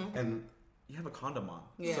pulsing, and you have a condom on.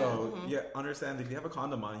 Yeah. So understand if you have a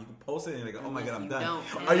condom on, you can pulse it and you're like, oh my god, I'm done.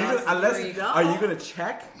 Are you gonna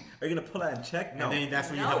check? Are you gonna pull out and check? No. And then that's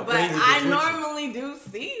when you have a crazy I normally do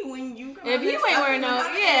see when you come. If you ain't wearing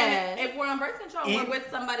if we're on birth control, we're with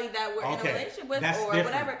somebody that we're in a relationship with or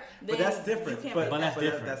whatever. But that's different. That's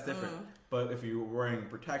different. That's different. But if you're wearing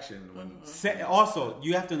protection, also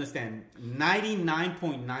you have to understand,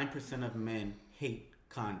 99.9% of men hate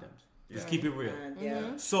condoms. Just keep it real.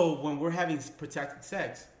 So when we're having protected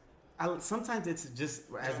sex, sometimes it's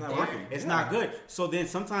just not working. It's not good. So then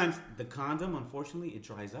sometimes the condom, unfortunately, it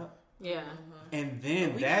dries up. Yeah. And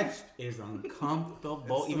then that is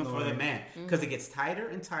uncomfortable even for the man because it gets tighter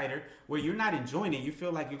and tighter where you're not enjoying it. You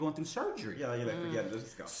feel like you're going through surgery. Yeah, you're like, forget it. Let's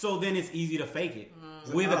just go. So then it's easy to fake it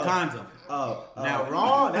with a condom. Now,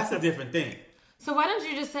 raw, that's a different thing. So why don't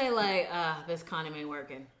you just say, like, this condom ain't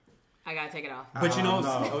working. I gotta take it off. But you know,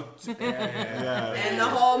 and the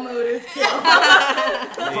whole mood is killed.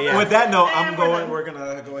 With that note, we're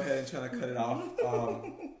gonna go ahead and try to cut it off.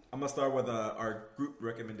 I'm gonna start with our group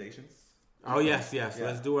recommendations. Oh yes.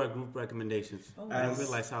 Let's do our group recommendations. I didn't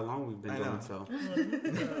realize how long we've been going. So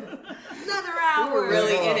Another hour. We're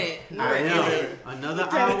really in it. I know. Another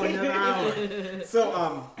hour. So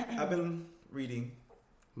I've been reading.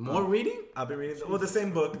 More reading? I've been reading the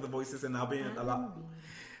same book, The Voices, and I've been a lot.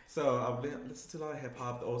 So I've been listening to a lot of hip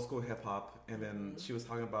hop, the old school hip hop, and then she was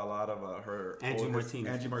talking about a lot of her Angie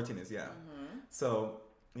Martinez, yeah. So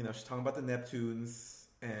she's talking about the Neptunes,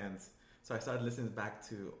 and so I started listening back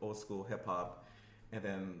to old school hip hop, and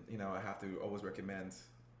then I have to always recommend.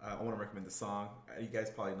 I want to recommend the song. You guys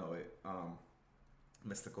probably know it.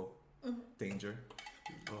 Mystical, Danger.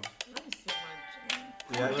 Oh.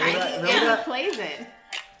 Yeah, who plays it?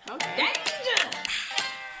 Okay. Danger!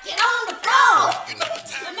 Get on the floor! The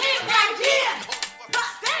man right here!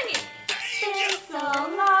 Sing it! Been so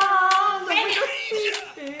long. So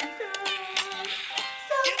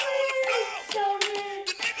please show me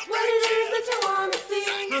what it is that you want to see.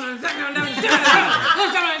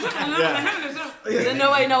 Didn't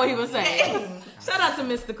nobody know what he was saying. Shout out to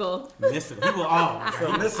Mystical. People all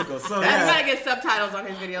so Mystical. So that's why I get subtitles on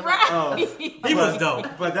his videos. Right. He was dope.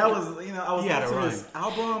 But that was, I was listening to this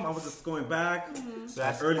album. I was just going back. So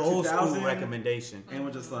that's early old 2000, school recommendation. And we're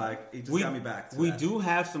just like, it just got me back to We that. do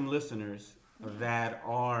have some listeners that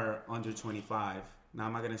are under 25. Now,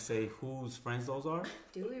 I'm not going to say whose friends those are.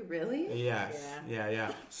 Do we really? Yes.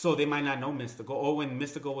 Yeah. So they might not know Mystical. Or when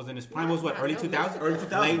Mystical was in his prime, was what, early 2000s? Early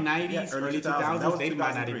 2000s. Late 90s, Yeah, early 2000s. They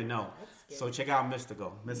might not 2003. even know. So check out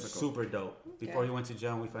Mystical. Super dope. Before he went to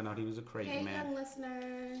jail, we found out he was a crazy Hey, man. young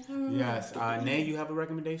listeners. Yes. Nay, you have a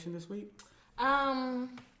recommendation this week? I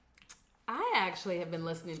actually have been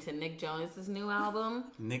listening to Nick Jonas' new album.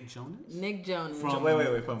 Nick Jonas? Nick Jonas.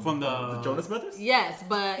 Wait. From the Jonas Brothers? Yes,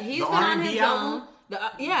 but he's The been on R&B his album? own.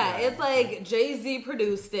 It's like Jay-Z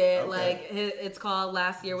produced it. Okay. Like it's called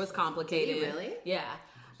Last Year Was Complicated. Did he really? Yeah.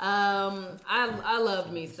 I love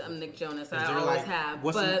me some Nick Jonas. I there, always like, have.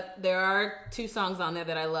 what's But there are 2 songs on there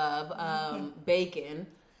that I love. Bacon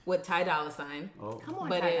with Ty Dolla $ign. Oh. Come on,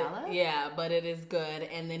 But Ty Dolla. but it is good.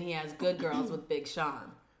 And then he has Good Girls with Big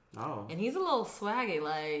Sean. Oh. And he's a little swaggy,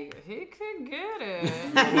 like, he could get it.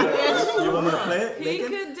 You want me to play it? He Bacon?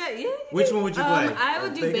 could, yeah. Which one would you play? I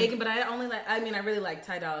would do Bacon? Bacon, but I really like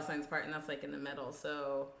Ty Dolla $ign's part, and that's like in the middle,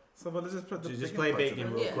 so. So, but let's just put the Just play parts Bacon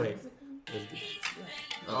of it. real Yeah. quick.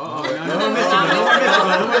 No more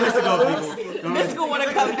Mystical, people. Mystical want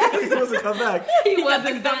to come back. He wants to come back. He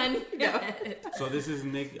wasn't done yet. So this is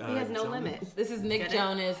Nick. He has no Jonas? limit. This is Nick Get it?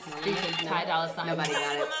 Jonas featuring Ty Dolla $ign. Nobody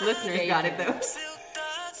got it. Listeners got it though.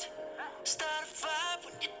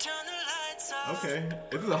 Okay.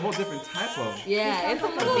 This is a whole different type of. Yeah, it's a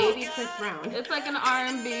like little a baby Chris Brown. It's like an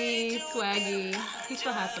R&B, swaggy. He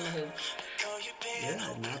still has some of his. Yeah,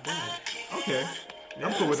 not bad. Okay.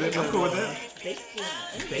 I'm cool with it. I'm cool with it.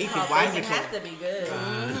 Bacon. Why is it has called? to be good.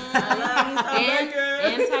 And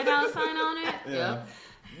Ty Dolla $ign on it. Yeah. Yep.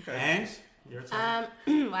 Okay. And your turn.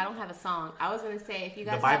 Well, I don't have a song. I was gonna say if you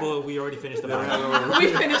guys The Bible. We already finished the Bible. We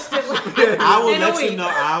finished it. I will In a let you week. know.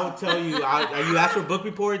 I'll tell you. You asked for book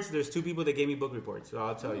reports. There's 2 people that gave me book reports, so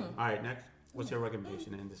I'll tell you. All right, next. What's your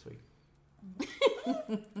recommendation to end this week?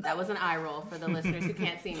 That was an eye roll for the listeners who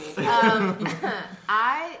can't see me.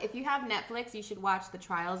 If you have Netflix, you should watch The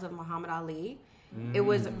Trials of Muhammad Ali. It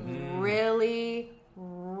was really,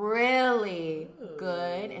 really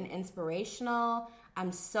good and inspirational.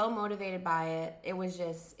 I'm so motivated by it. It was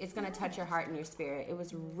just, it's going to touch your heart and your spirit. It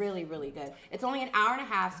was really, really good. It's only an hour and a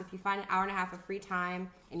half, so if you find an hour and a half of free time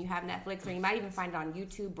and you have Netflix, or you might even find it on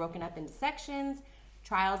YouTube broken up into sections,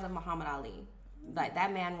 Trials of Muhammad Ali. Like,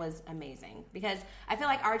 that man was amazing. Because I feel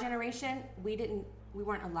like our generation, we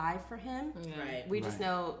weren't alive for him. Right. We just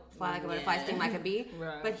know fly like a butterfly, sting like a bee.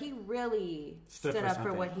 Right. But he really stood for up for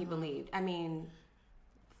something. what he believed. I mean,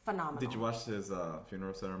 phenomenal. Did you watch his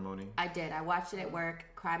funeral ceremony? I did. I watched it at work,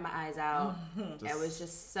 cried my eyes out. It was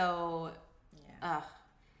just so...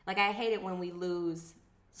 like, I hate it when we lose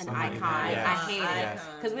an icon. I hate it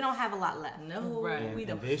because we don't have a lot left. No, right. We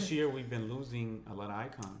don't. And this year we've been losing a lot of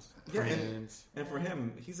icons. Yeah, Friends. and for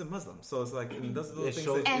him, he's a Muslim, so it's like those little It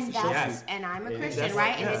things. shows- And I'm a Christian, That's-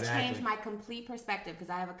 right? And it exactly. changed my complete perspective because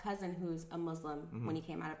I have a cousin who's a Muslim. When he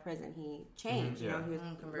came out of prison, he changed. You know, he was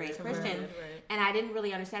raised Christian, and I didn't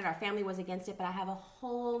really understand it. Our family was against it, but I have a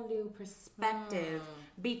whole new perspective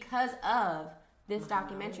because of this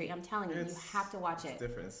documentary. I'm telling you, you have to watch it. It's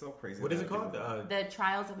different. It's so crazy. What is it called? The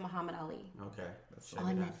Trials of Muhammad Ali. Okay. That's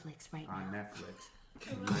On Netflix right now. On Netflix.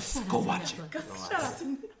 Go watch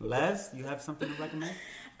it. Les, you have something to recommend?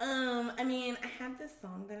 I mean, I have this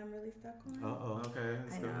song that I'm really stuck on. Uh-oh. Okay.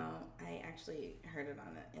 I know. I actually heard it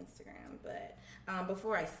on Instagram, but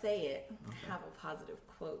before I say it, I have a positive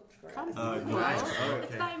quote for us.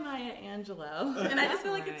 It's by Maya Angelou, and I just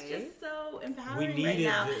feel like it's just so empowering right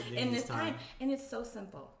now in this time. And it's so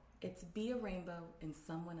simple. It's be a rainbow in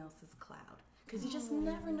someone else's cloud, because you just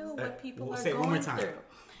never know what people are going through.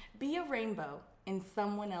 Be a rainbow in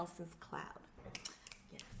someone else's cloud.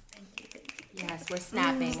 Yes, thank you. Yes, we're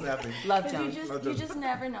snapping. Love Jones. You just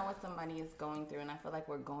never know what somebody is going through, and I feel like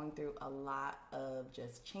we're going through a lot of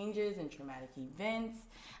just changes and traumatic events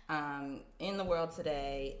in the world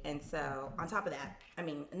today. And so, on top of that, I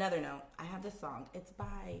mean, another note, I have this song. It's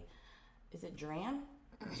by, is it Dram?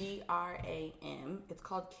 G-R-A-M. It's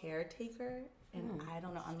called Caretaker, and I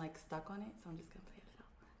don't know, I'm like stuck on it, so I'm just gonna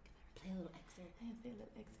play a little excerpt. Play a little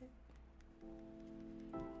excerpt.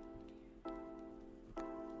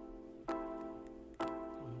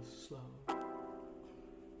 Slow.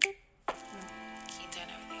 Can you turn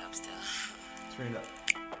everything up still? Turn it up.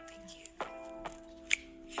 Thank you.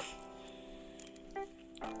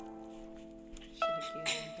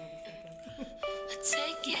 I'll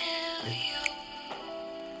take care of you.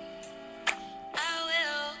 I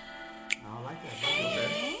will. I don't like that.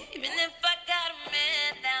 Even if I got a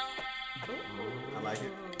man down. I like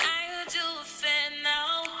it. I will do a fan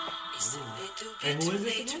now. It's a little And bit who too is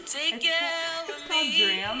this late to again? take care It's of called me.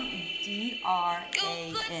 Dram,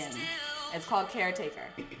 D-R-A-M. It's called Caretaker.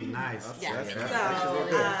 Nice. Yeah. That's So, actually real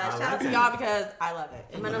good. shout out to y'all because I love it.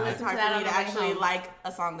 I'm gonna It's listen hard to that for on me to the way actually home. like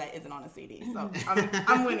a song that isn't on a CD. So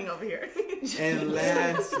I'm winning over here. And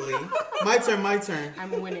lastly, my turn.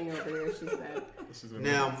 I'm winning over here, she said.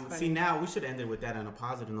 Now, see, now we should end it with that on a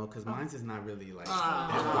positive note because mine's is not really like that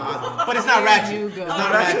positive. But it's not ratchet. It's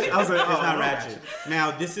not ratchet. I was like, It's not no. ratchet.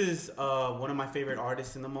 Now, this is one of my favorite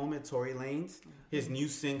artists in the moment, Tory Lanez. His new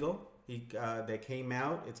single that came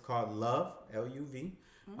out, it's called Love, L-U-V.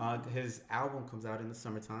 His album comes out in the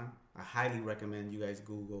summertime. I highly recommend you guys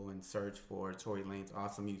Google and search for Tory Lanez.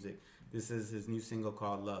 Awesome music. This is his new single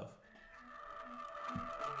called Love.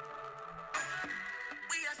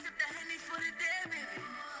 We are sip the Henny for the day, baby.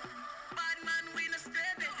 Bad man, we no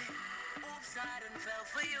stray, baby. Oops, I done fell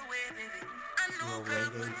for your way, baby. I know, Little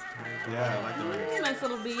girl, reggae type. Yeah, I like the reggae. Nice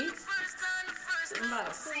little beat. first time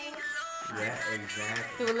I seen love. Yeah,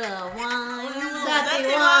 exactly. Do a little wine.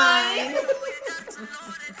 Dirty wine.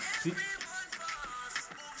 See?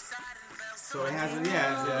 So it has, it's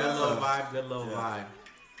a good little vibe.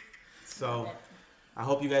 So I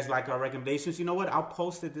hope you guys like our recommendations. You know what? I'll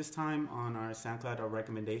post it this time on our SoundCloud, our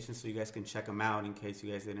recommendations, so you guys can check them out in case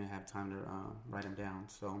you guys didn't have time to write them down.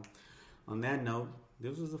 So on that note,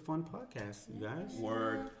 this was a fun podcast, you guys.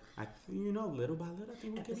 Word. I think, little by little, I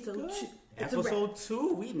think we're getting good. 2. Episode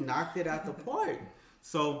 2, we knocked it out the park.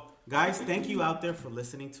 So, guys, thank you out there for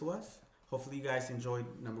listening to us. Hopefully, you guys enjoyed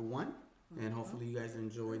number 1, and hopefully, you guys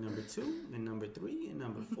enjoy number 2, and number 3, and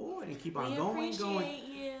number 4, and keep on going.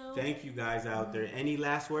 You. Thank you, guys out there. Any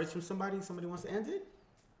last words from somebody? Somebody wants to end it?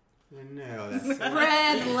 No, that's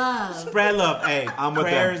Spread love. spread love. Hey, I'm with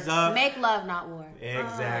prayers up. Make love, not war.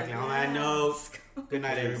 Exactly. On that note, good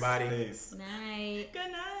night, everybody. Peace. Night.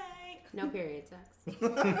 Good night. No period sex.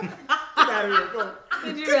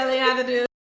 Did you really have to do